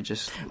ones that are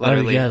just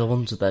literally... Oh yeah, the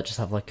ones that just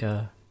have like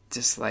a...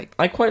 Just like...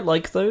 I quite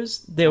like those.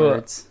 They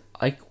words.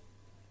 I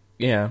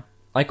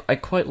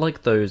quite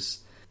like those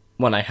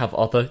when I have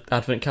other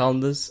advent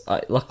calendars.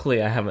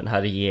 Luckily, I haven't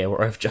had a year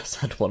where I've just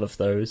had one of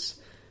those.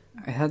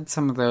 I had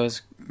some of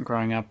those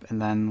growing up,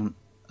 and then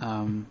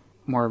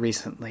more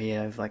recently,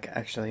 I've like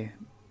actually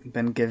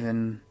been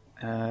given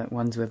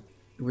ones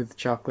with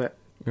chocolate,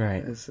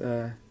 right? As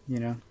a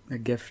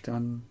gift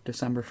on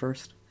December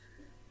 1st.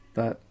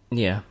 But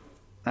yeah,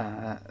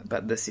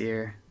 but this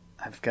year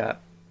I've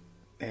got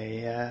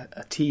a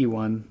tea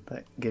one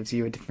that gives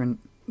you a different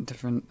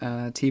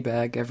tea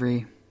bag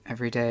every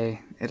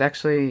day. It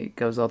actually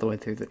goes all the way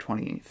through the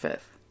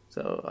 25th,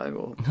 so I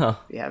will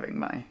be having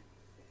my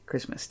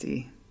Christmas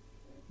tea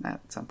at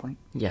some point.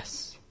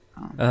 Yes.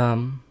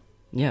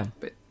 Yeah.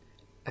 But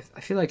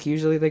I feel like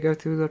usually they go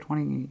through the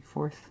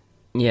 24th.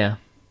 Yeah.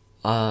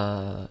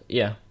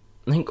 Yeah.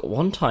 I think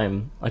one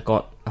time I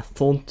got a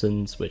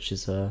Thornton's, which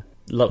is a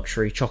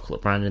luxury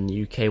chocolate brand in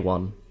the UK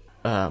one,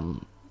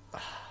 by,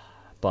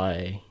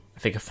 I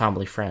think, a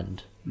family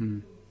friend.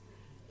 Mm.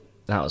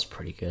 That was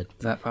pretty good.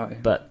 That probably.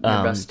 But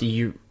do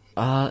you?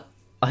 I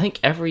think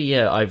every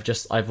year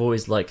I've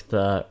always liked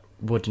the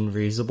wooden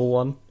reusable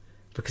one,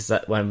 because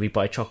that when we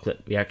buy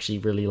chocolate we actually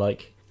really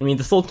like. I mean,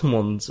 the Thornton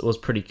ones was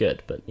pretty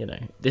good, but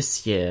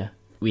this year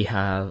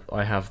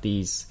I have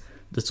these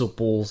little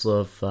balls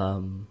of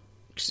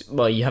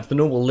well, you have the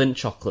normal Lindt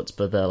chocolates,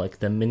 but they're like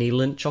the mini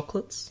Lindt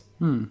chocolates.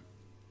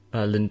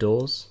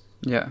 Lindors.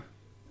 Yeah.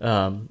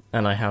 And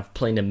I have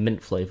plain and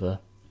mint flavor,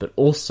 but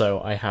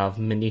also I have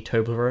mini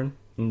Toblerone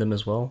in them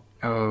as well.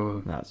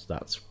 Oh, that's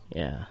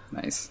yeah,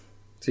 nice.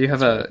 So you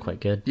have quite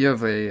good. You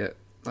have a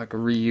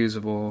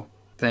reusable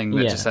thing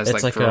that just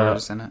has like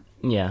drawers in it.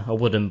 Yeah, a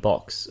wooden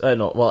box.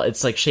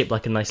 It's like shaped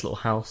like a nice little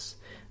house.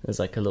 There's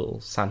like a little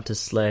Santa's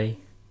sleigh.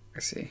 I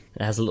see.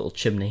 It has a little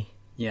chimney.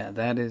 Yeah,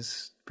 that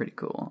is pretty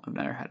cool. I've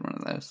never had one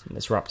of those. And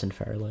it's wrapped in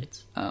fairy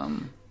lights.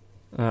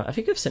 I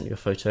think I've sent you a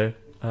photo.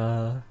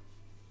 I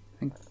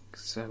think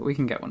so. We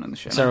can get one in the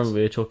show notes. So I remember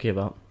we were talking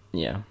about.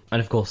 Yeah,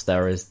 and of course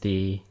there is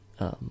the.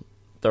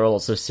 There are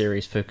also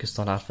series focused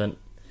on Advent,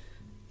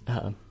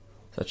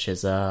 such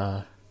as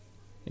the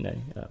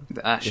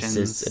this Ashens.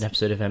 is an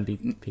episode of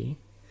MBP,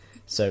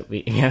 so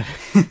we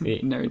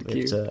Nerd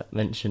we have to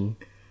mention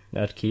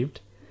Nerd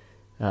Cubed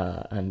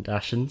and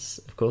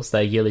Ashens, of course,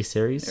 their yearly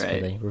series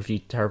where they review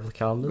terrible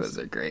calendars.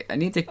 Those are great. I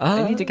need to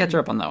catch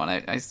up on that one.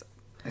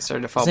 I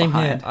started to fall Same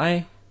behind.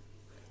 Here.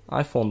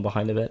 I've fallen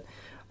behind a bit.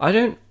 I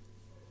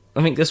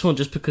think this one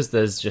just because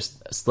there's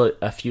just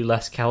a few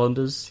less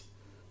calendars,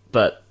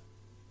 but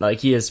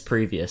like years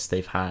previous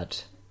they've had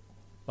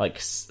like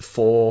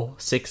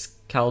 4-6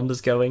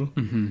 calendars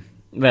going,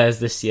 whereas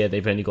this year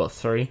they've only got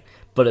 3.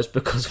 But it's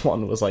because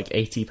one was like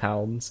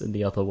 £80 and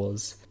the other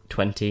was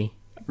 20.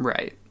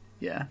 Right.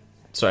 Yeah.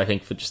 So I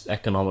think for just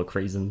economic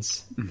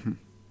reasons,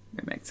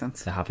 it makes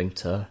sense. they're having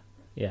to,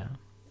 yeah.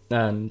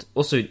 And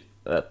also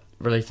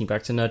relating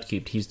back to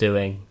Nerdcubed, he's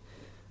doing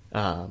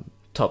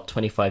top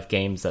 25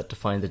 games that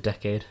define the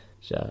decade.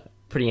 Which,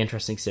 pretty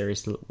interesting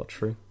series to watch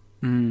through.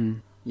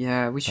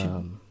 Yeah, we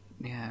should.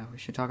 We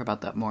should talk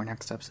about that more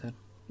next episode.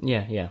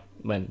 Yeah.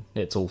 When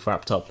it's all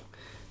wrapped up,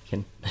 we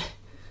can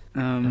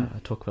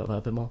talk about that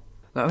a bit more.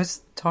 I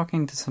was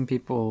talking to some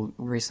people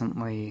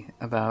recently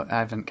about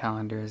advent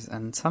calendars,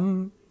 and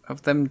some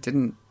of them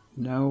didn't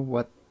know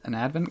what an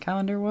advent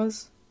calendar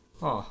was.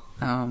 Oh.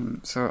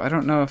 So I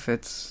don't know if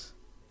it's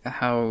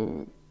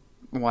how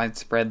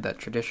widespread that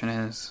tradition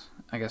is,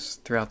 I guess,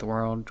 throughout the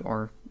world,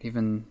 or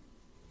even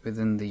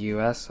within the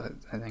US.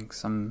 I think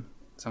someone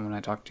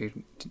I talked to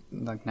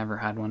like never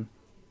had one.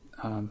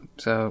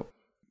 So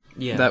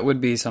Yeah. that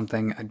would be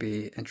something I'd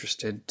be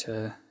interested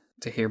to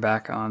hear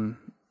back on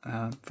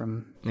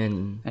from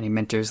any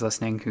minters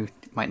listening who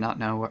might not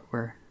know what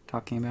we're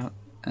talking about.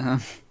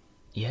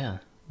 Yeah.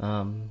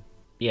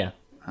 Yeah.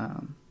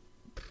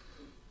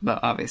 But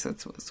obviously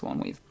it's one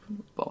we've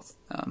both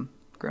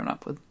grown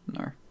up with and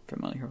are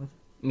familiar with.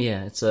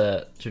 Yeah, it's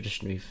a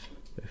tradition we've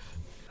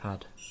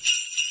had.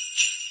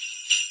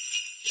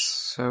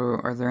 So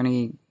are there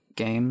any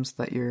games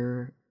that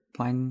you're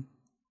playing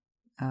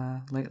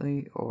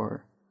lately,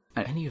 or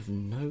any of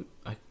note?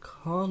 I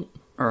can't.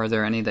 Or are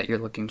there any that you're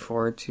looking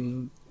forward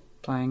to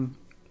playing?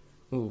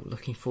 Ooh,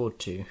 looking forward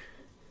to.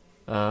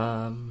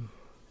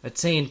 I'd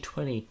say in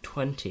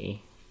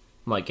 2020,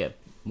 might get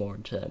more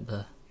into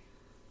the.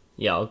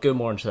 Yeah, I'll go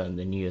more into that in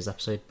the New Year's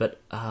episode.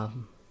 But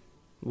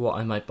what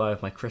I might buy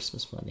with my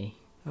Christmas money,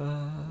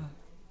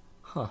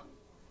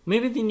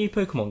 maybe the new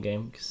Pokemon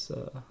game,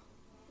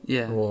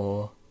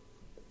 or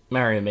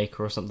Mario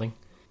Maker or something.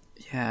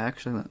 Yeah,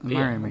 actually,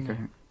 Mario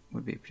Maker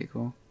would be pretty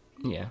cool.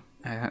 Yeah,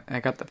 I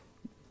got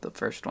the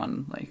first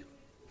one like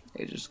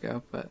ages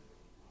ago, but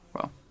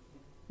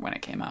when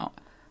it came out.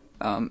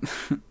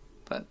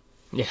 But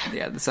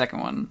yeah, the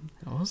second one.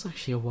 That was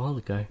actually a while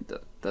ago.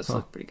 Does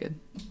look pretty good.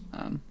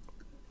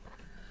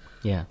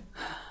 Yeah.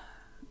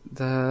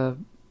 The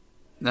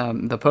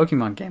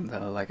Pokemon game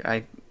though, like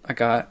I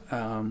got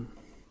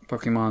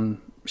Pokemon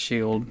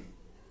Shield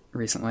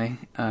recently.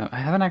 I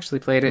haven't actually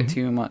played it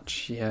too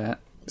much yet,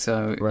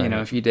 so right.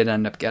 If you did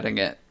end up getting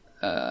it,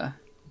 I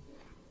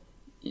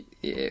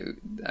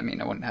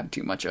wouldn't have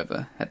too much of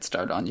a head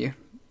start on you.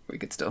 We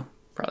could still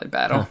probably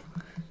battle.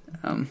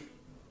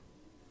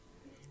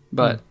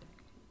 But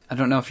I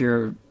don't know if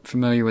you're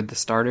familiar with the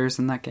starters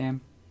in that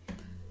game.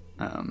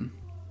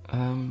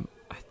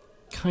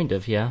 Kind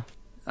of, yeah.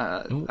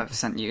 I've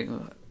sent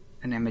you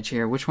an image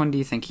here. Which one do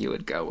you think you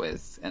would go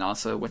with? And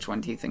also, which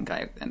one do you think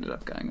I ended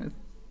up going with?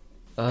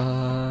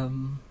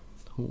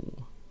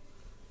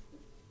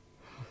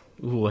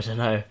 Ooh, I don't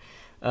know.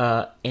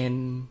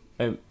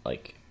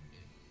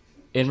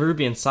 In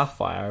Ruby and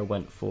Sapphire, I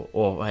went for,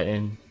 I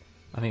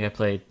think I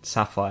played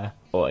Sapphire,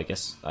 or I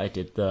guess I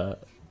did the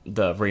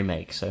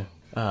remake. So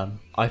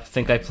I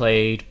think I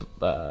played.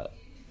 I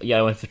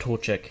went for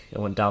Torchic. I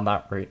went down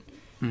that route,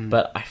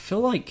 but I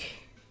feel like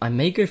I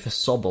may go for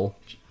Sobble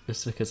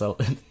just because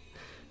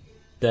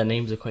their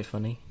names are quite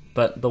funny.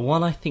 But the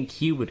one I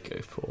think you would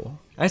go for,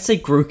 I'd say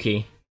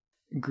Grookey.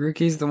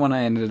 Grookey's the one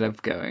I ended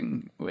up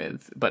going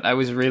with, but I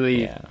was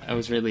really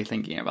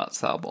thinking about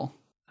Sobble.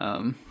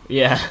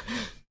 Yeah.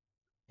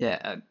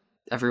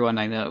 Everyone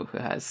I know who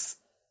has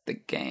the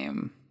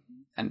game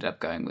ended up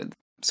going with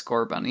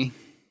Score Bunny.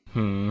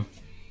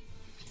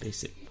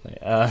 Basically,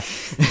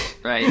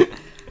 right.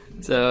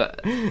 So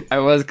I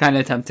was kind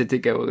of tempted to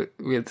go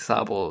with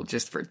Sobble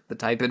just for the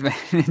type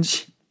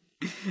advantage,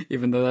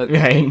 even though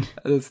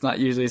that's not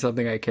usually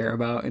something I care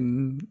about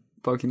in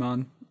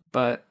Pokemon.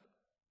 But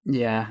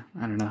yeah,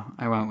 I don't know.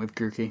 I went with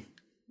Grookey.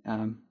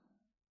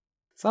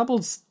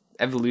 Sobble's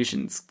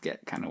evolutions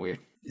get kind of weird.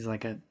 He's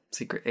like a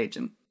secret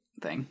agent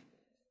thing.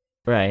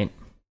 Right.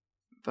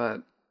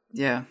 But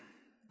yeah,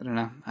 I don't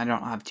know. I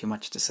don't have too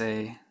much to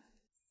say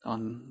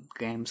on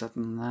games other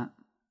than that.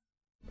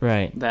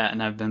 Right. That,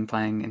 and I've been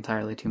playing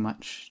entirely too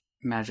much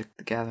Magic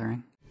the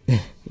Gathering.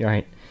 You're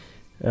right.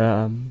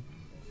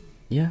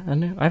 Yeah, I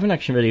know. I haven't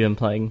actually really been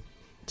playing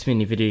too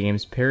many video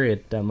games,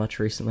 period, that much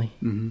recently.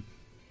 Mm-hmm.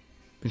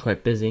 Been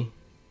quite busy.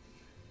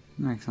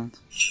 Makes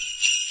sense.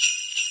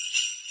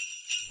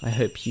 I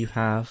hope you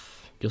have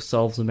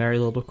yourselves a merry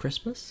little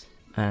Christmas,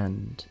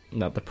 and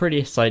the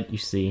prettiest sight you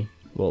see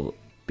will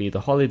be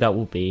the holly that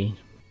will be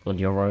on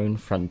your own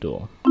front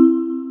door.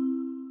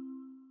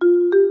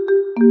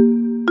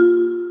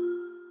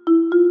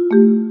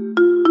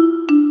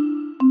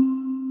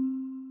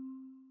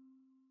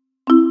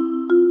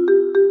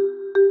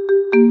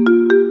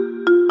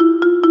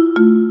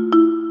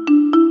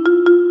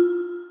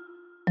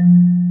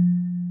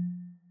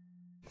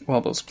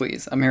 Wobbles,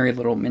 please. A merry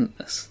little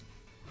Mintmas.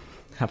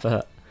 Have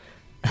a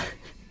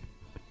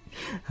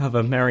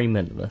merry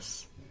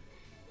Mintmas,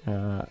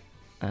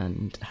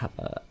 and have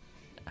a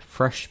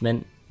fresh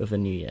mint of a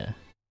new year.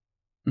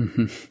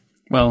 Mm-hmm.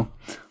 Well,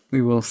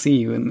 we will see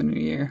you in the new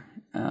year.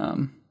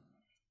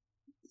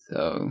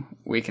 So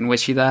we can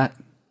wish you that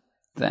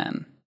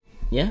then.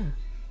 Yeah.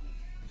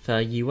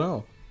 Fare you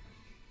well.